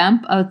up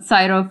camp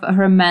outside of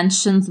her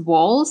mansion's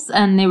walls,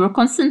 and they were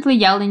constantly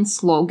yelling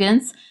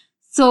slogans.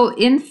 So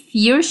in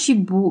fear, she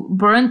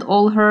burned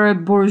all her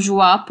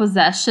bourgeois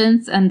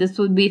possessions, and this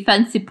would be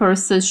fancy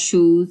purses,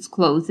 shoes,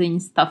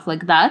 clothing, stuff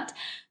like that.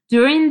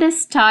 During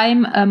this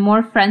time,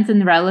 more friends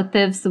and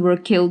relatives were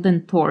killed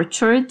and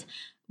tortured.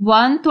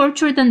 One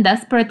tortured and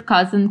desperate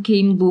cousin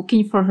came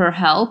looking for her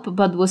help,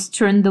 but was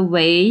turned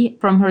away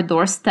from her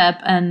doorstep,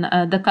 and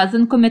the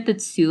cousin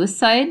committed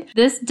suicide.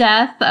 This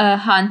death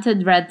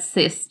haunted Red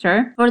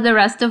Sister for the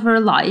rest of her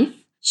life.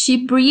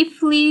 She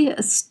briefly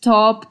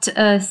stopped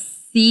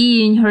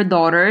seeing her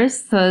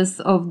daughters because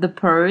of the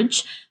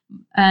purge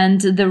and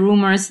the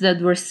rumors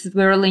that were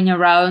swirling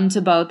around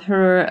about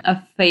her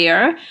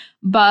affair.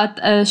 But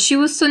she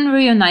was soon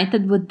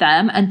reunited with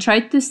them and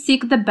tried to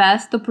seek the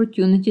best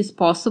opportunities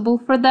possible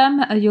for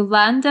them.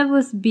 Yolanda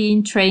was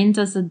being trained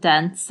as a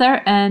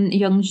dancer, and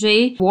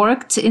Yongzhe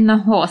worked in a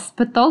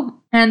hospital.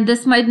 And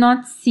this might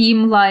not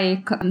seem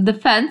like the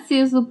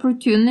fanciest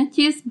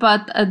opportunities,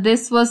 but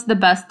this was the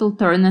best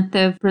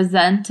alternative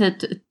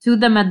presented to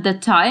them at the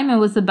time. It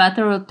was a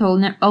better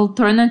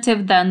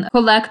alternative than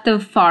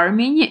collective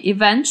farming.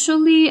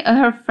 Eventually,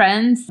 her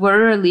friends were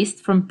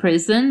released from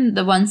prison,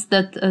 the ones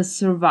that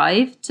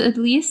survived at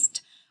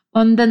least.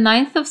 On the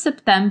 9th of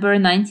September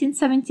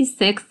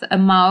 1976,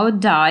 Mao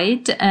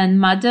died, and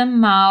Madame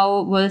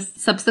Mao was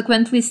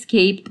subsequently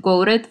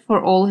scapegoated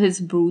for all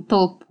his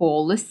brutal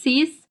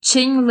policies.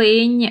 Chen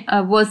Ling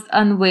was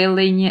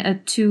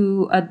unwilling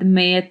to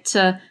admit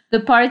the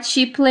part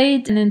she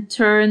played, and in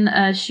turn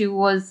she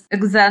was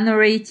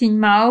exonerating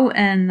Mao,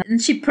 and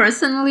she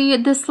personally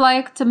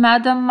disliked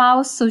Madame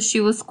Mao, so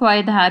she was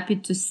quite happy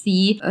to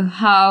see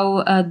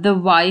how the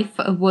wife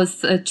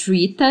was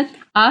treated.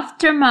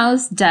 After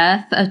Mao's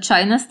death,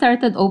 China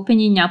started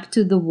opening up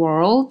to the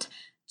world.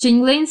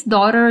 Chen Ling's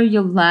daughter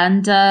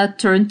Yolanda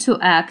turned to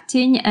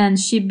acting, and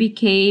she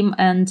became,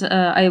 and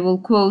I will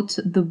quote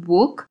the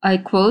book, I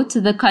quote,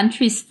 the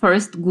country's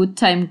first good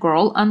time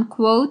girl,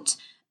 unquote.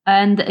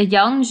 And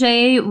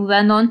Yongzhe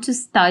went on to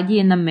study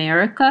in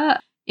America.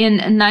 In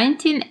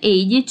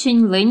 1980,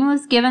 Chen Ling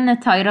was given the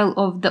title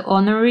of the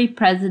Honorary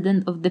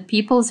President of the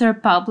People's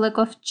Republic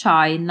of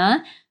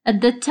China.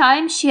 At the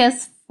time, she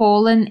has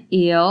fallen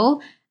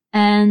ill,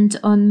 and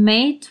on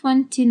May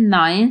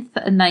 29th,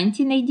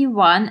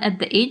 1981, at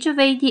the age of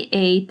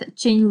 88,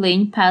 Chen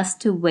Ling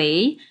passed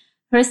away.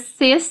 Her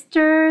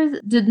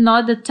sister did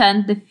not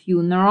attend the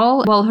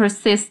funeral. Well, her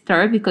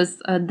sister, because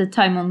at the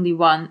time only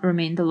one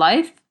remained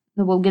alive.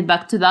 We'll get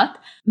back to that.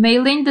 Mei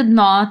Lin did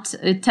not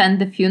attend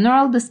the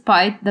funeral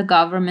despite the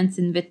government's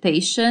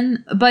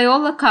invitation. By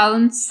all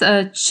accounts,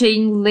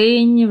 Chen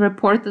Ling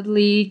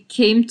reportedly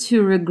came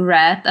to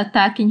regret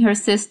attacking her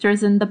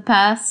sisters in the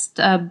past,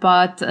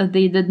 but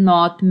they did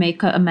not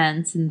make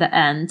amends in the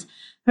end.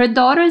 Her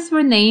daughters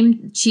were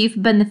named chief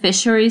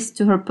beneficiaries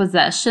to her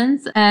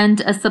possessions,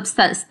 and a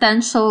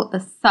substantial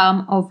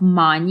sum of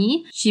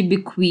money she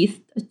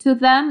bequeathed to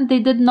them. They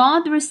did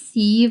not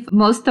receive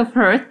most of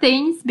her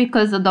things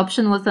because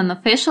adoption was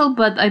unofficial,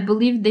 but I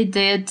believe they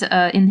did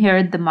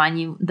inherit the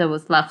money that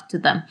was left to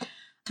them.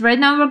 Right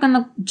now we're going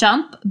to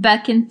jump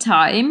back in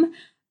time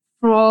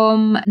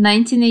from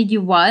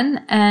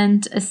 1981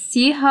 and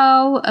see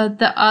how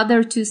the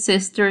other two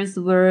sisters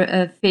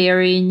were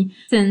faring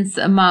since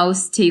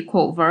Mao's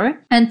takeover.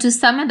 And to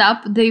sum it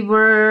up, they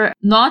were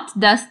not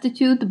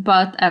destitute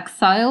but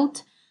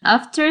exiled.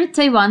 After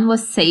Taiwan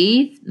was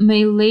saved,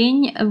 Mei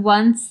Ling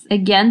once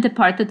again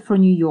departed for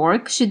New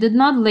York. She did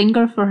not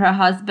linger for her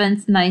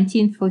husband's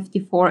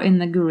 1954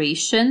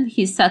 inauguration.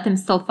 He set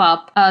himself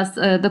up as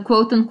the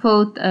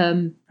quote-unquote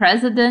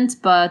president,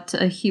 but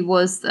he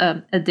was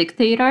a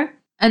dictator.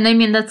 And I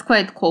mean, that's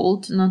quite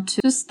cold not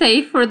to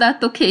stay for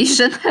that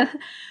occasion.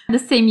 The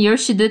same year,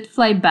 she did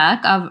fly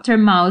back after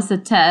Mao's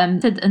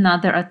attempted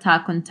another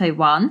attack on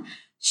Taiwan.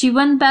 She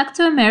went back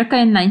to America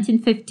in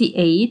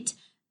 1958.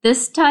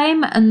 This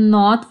time,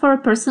 not for a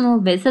personal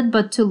visit,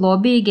 but to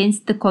lobby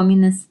against the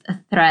communist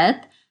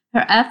threat.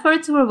 Her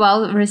efforts were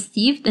well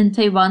received and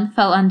Taiwan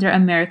fell under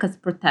America's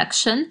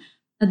protection.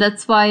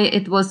 That's why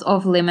it was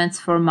off limits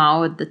for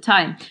Mao at the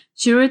time.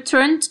 She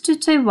returned to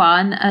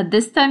Taiwan,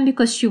 this time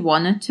because she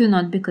wanted to,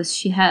 not because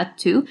she had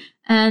to.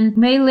 And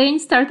Mei Ling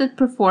started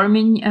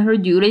performing her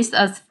duties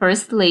as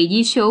First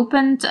Lady. She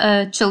opened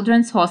a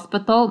children's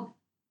hospital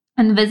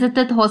and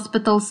visited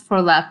hospitals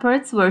for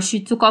lepers, where she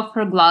took off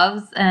her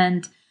gloves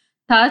and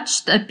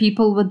touched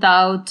people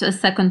without a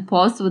second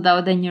pause,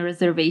 without any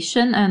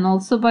reservation. And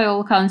also, by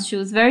all accounts, she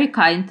was very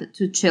kind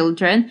to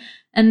children.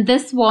 And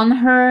this won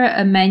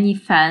her many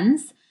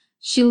fans.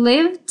 She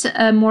lived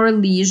a more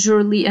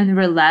leisurely and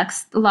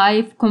relaxed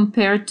life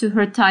compared to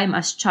her time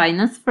as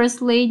China's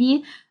First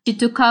Lady. She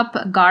took up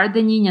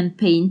gardening and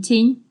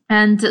painting.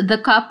 And the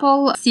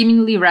couple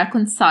seemingly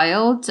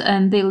reconciled,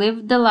 and they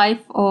lived the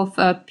life of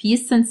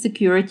peace and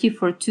security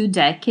for 2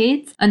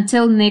 decades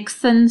until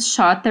Nixon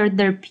shattered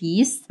their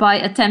peace by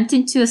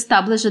attempting to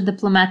establish a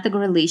diplomatic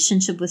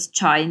relationship with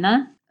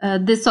China.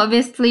 This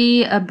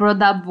obviously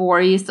brought up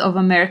worries of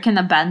American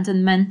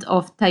abandonment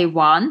of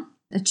Taiwan.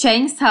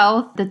 Chang's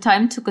health at the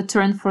time took a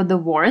turn for the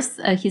worse.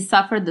 He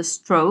suffered a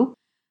stroke.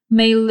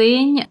 Mei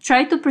Ling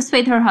tried to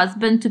persuade her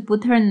husband to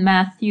put her and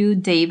Matthew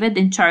David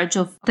in charge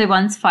of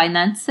Taiwan's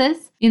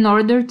finances in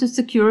order to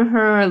secure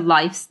her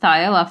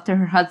lifestyle after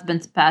her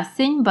husband's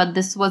passing, but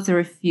this was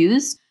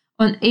refused.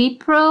 On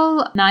April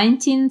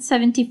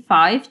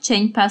 1975,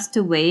 Chang passed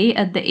away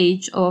at the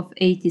age of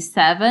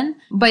 87.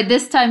 By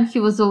this time,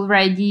 he was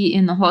already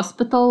in a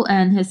hospital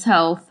and his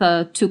health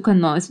took a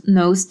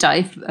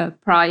nosedive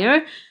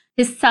prior.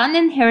 His son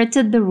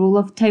inherited the rule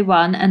of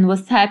Taiwan and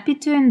was happy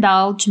to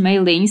indulge Mei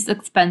Ling's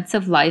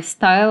expensive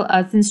lifestyle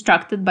as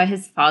instructed by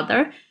his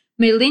father.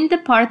 Mei Ling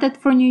departed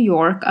for New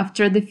York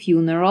after the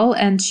funeral,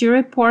 and she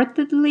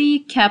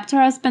reportedly kept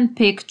her husband's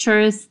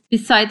pictures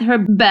beside her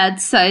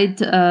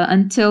bedside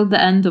until the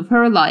end of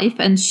her life,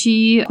 and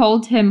she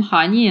called him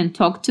honey and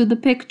talked to the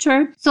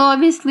picture. So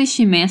obviously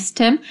she missed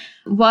him.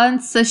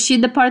 Once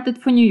she departed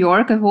for New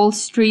York, a whole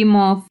stream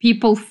of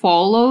people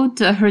followed,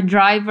 her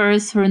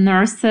drivers, her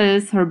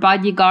nurses, her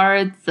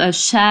bodyguards,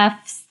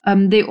 chefs.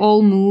 They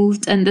all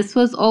moved, and this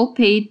was all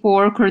paid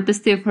for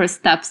courtesy of her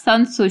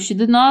stepson, so she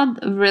did not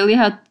really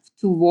have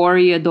to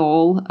worry at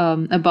all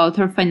about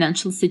her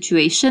financial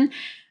situation.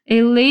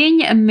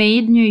 Elaine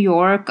made New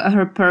York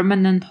her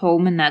permanent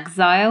home in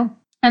exile.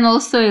 And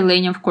also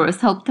Elaine, of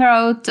course, helped her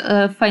out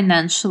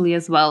financially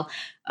as well.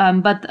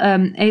 But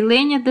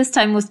Elaine at this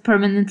time was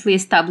permanently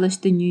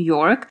established in New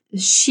York.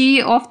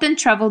 She often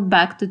traveled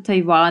back to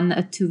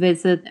Taiwan to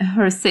visit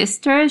her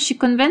sister. She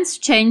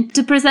convinced Chang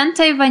to present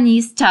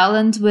Taiwanese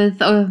talent with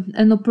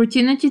an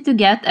opportunity to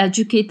get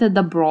educated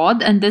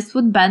abroad, and this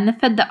would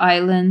benefit the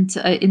island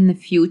in the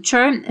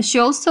future. She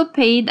also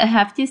paid a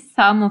hefty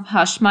sum of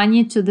hush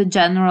money to the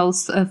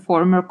general's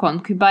former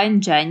concubine,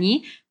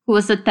 Jenny, who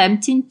was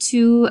attempting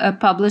to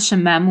publish a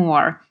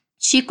memoir.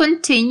 She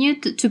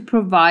continued to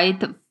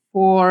provide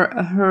for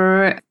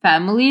her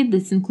family.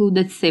 This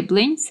included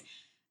siblings.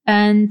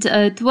 And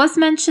it was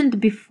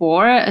mentioned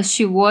before,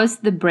 she was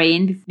the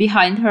brain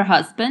behind her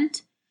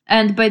husband.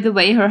 And by the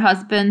way, her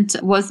husband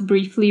was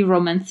briefly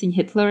romancing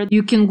Hitler.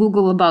 You can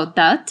Google about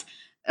that.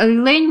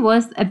 Elaine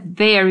was a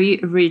very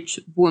rich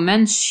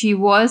woman. She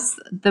was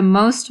the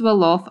most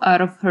well-off out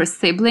of her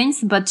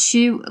siblings, but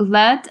she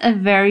led a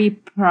very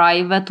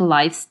private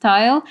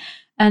lifestyle.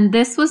 And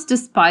this was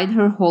despite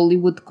her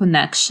Hollywood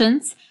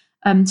connections.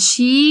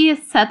 She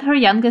set her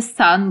youngest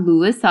son,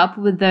 Louis, up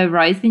with a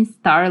rising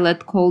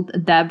starlet called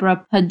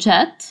Deborah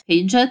Paget,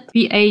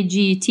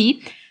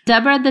 P-A-G-E-T.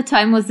 Deborah at the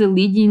time was a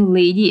leading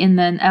lady in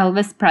an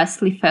Elvis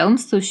Presley film,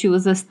 so she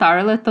was a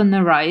starlet on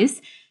the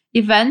rise.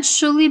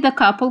 Eventually, the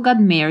couple got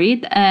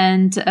married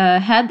and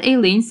had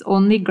Elaine's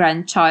only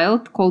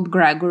grandchild called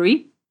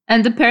Gregory.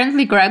 And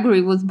apparently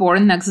Gregory was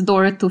born next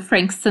door to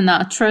Frank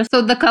Sinatra.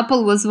 So the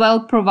couple was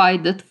well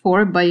provided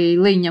for by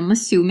Elaine, I'm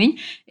assuming.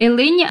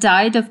 Elaine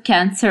died of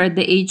cancer at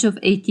the age of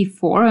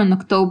 84 on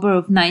October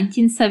of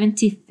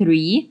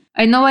 1973.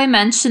 I know I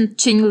mentioned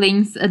Qing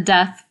Ling's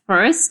death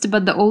first,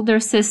 but the older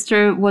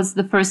sister was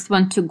the first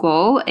one to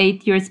go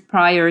 8 years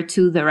prior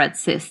to the Red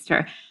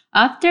Sister.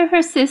 After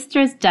her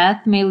sister's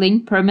death, Mei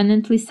Ling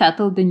permanently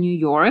settled in New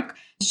York.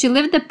 She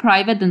lived a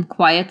private and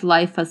quiet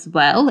life as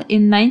well.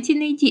 In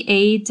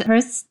 1988,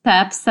 her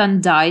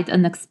stepson died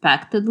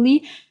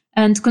unexpectedly,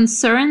 and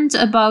concerned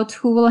about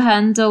who will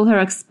handle her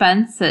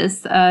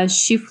expenses,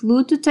 she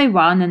flew to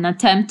Taiwan and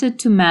attempted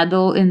to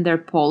meddle in their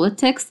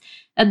politics.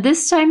 At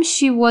this time,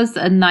 she was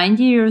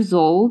 90 years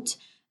old,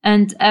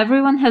 and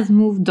everyone has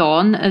moved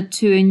on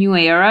to a new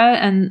era,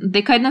 and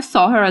they kind of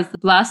saw her as a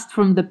blast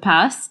from the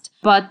past.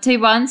 But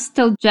Taiwan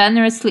still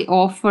generously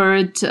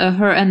offered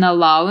her an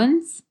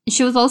allowance.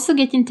 She was also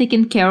getting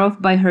taken care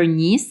of by her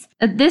niece.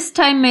 At this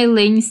time, Mei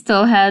Ling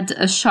still had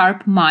a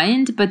sharp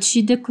mind, but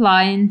she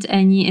declined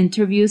any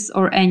interviews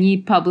or any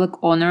public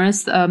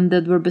honors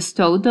that were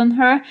bestowed on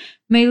her.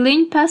 Mei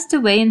Ling passed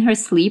away in her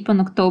sleep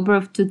on October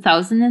of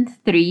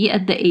 2003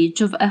 at the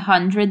age of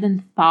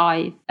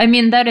 105. I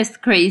mean, that is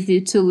crazy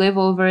to live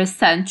over a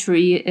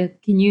century.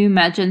 Can you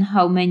imagine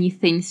how many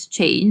things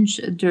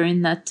changed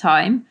during that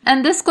time?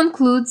 And this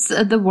concludes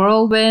The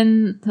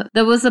Whirlwind.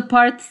 There was a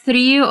part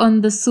 3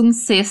 on the Sung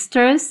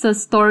sisters, a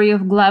story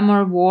of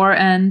glamour, war,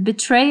 and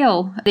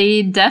betrayal.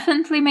 They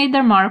definitely made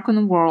their mark on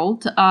the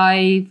world.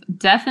 I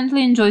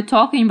definitely enjoyed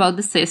talking about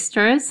the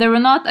sisters. They were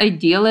not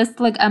idealists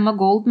like Emma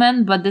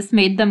Goldman, but this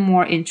made them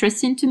more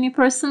interesting to me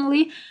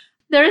personally.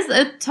 There's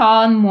a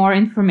ton more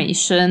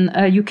information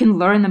you can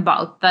learn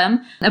about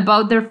them,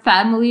 about their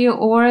family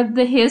or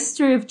the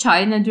history of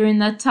China during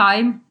that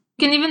time.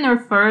 You can even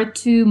refer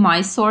to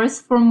my source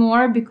for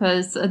more,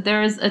 because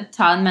there's a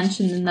ton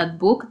mentioned in that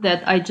book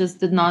that I just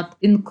did not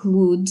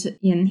include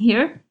in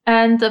here.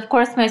 And of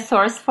course, my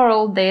source for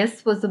all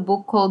this was a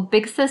book called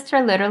Big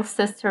Sister, Little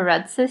Sister,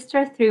 Red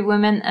Sister, 3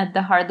 Women at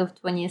the Heart of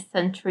 20th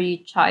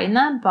Century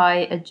China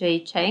by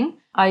Jay Cheng.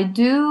 I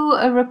do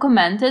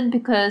recommend it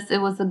because it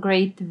was a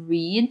great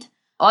read.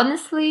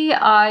 Honestly,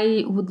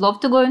 I would love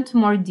to go into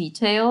more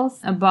details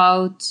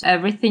about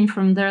everything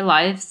from their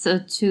lives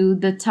to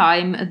the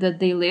time that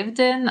they lived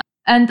in.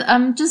 And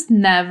I'm just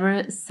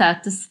never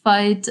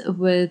satisfied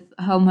with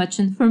how much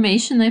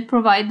information I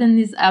provide in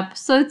these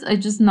episodes. I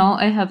just know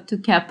I have to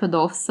cap it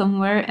off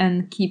somewhere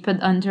and keep it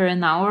under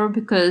an hour,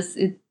 because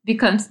it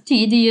becomes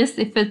tedious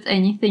if it's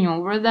anything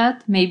over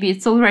that. Maybe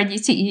it's already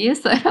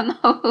tedious, I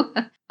don't know.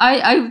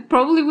 I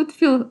probably would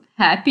feel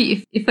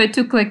happy if I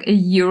took like a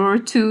year or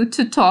two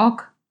to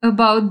talk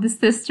about the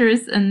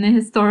sisters and the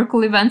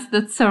historical events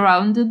that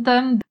surrounded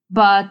them.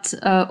 But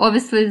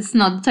obviously, it's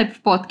not the type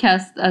of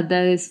podcast that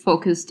is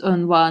focused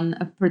on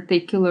one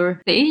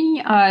particular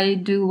thing. I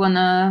do want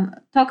to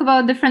talk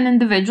about different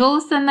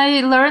individuals, and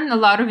I learn a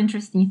lot of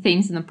interesting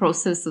things in the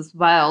process as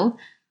well.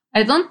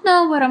 I don't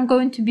know what I'm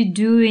going to be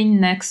doing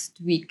next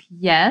week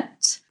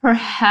yet.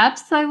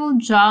 Perhaps I will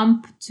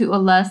jump to a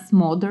less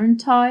modern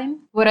time.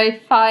 What I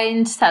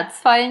find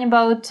satisfying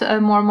about a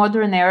more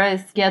modern era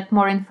is get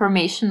more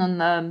information on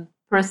the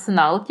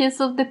personalities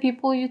of the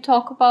people you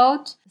talk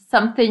about.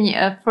 Something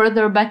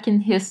further back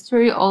in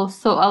history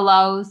also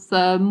allows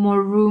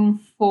more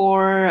room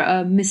for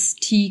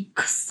mystique,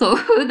 so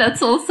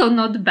that's also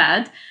not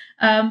bad.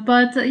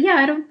 But yeah,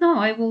 I don't know.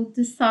 I will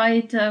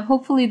decide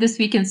hopefully this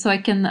weekend so I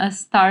can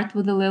start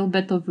with a little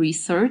bit of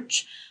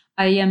research.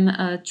 I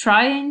am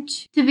trying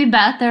to be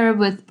better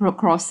with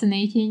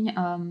procrastinating,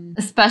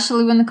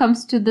 especially when it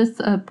comes to this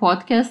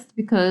podcast,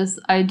 because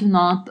I do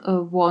not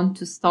want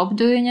to stop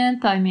doing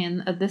it. I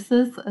mean, this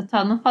is a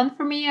ton of fun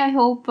for me. I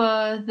hope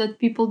that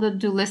people that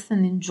do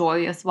listen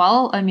enjoy as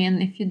well. I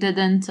mean, if you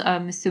didn't,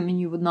 I'm assuming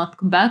you would not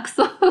come back.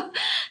 So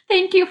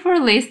thank you for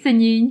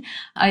listening.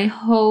 I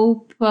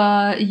hope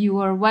you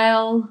are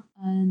well,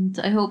 and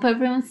I hope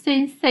everyone's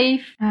staying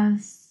safe.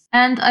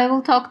 And I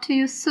will talk to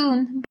you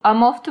soon.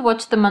 I'm off to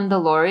watch The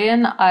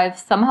Mandalorian. I've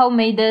somehow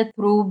made it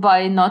through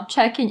by not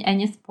checking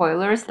any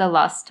spoilers the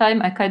last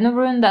time. I kind of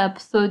ruined the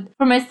episode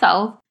for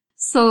myself.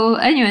 So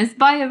anyways,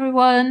 bye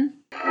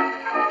everyone.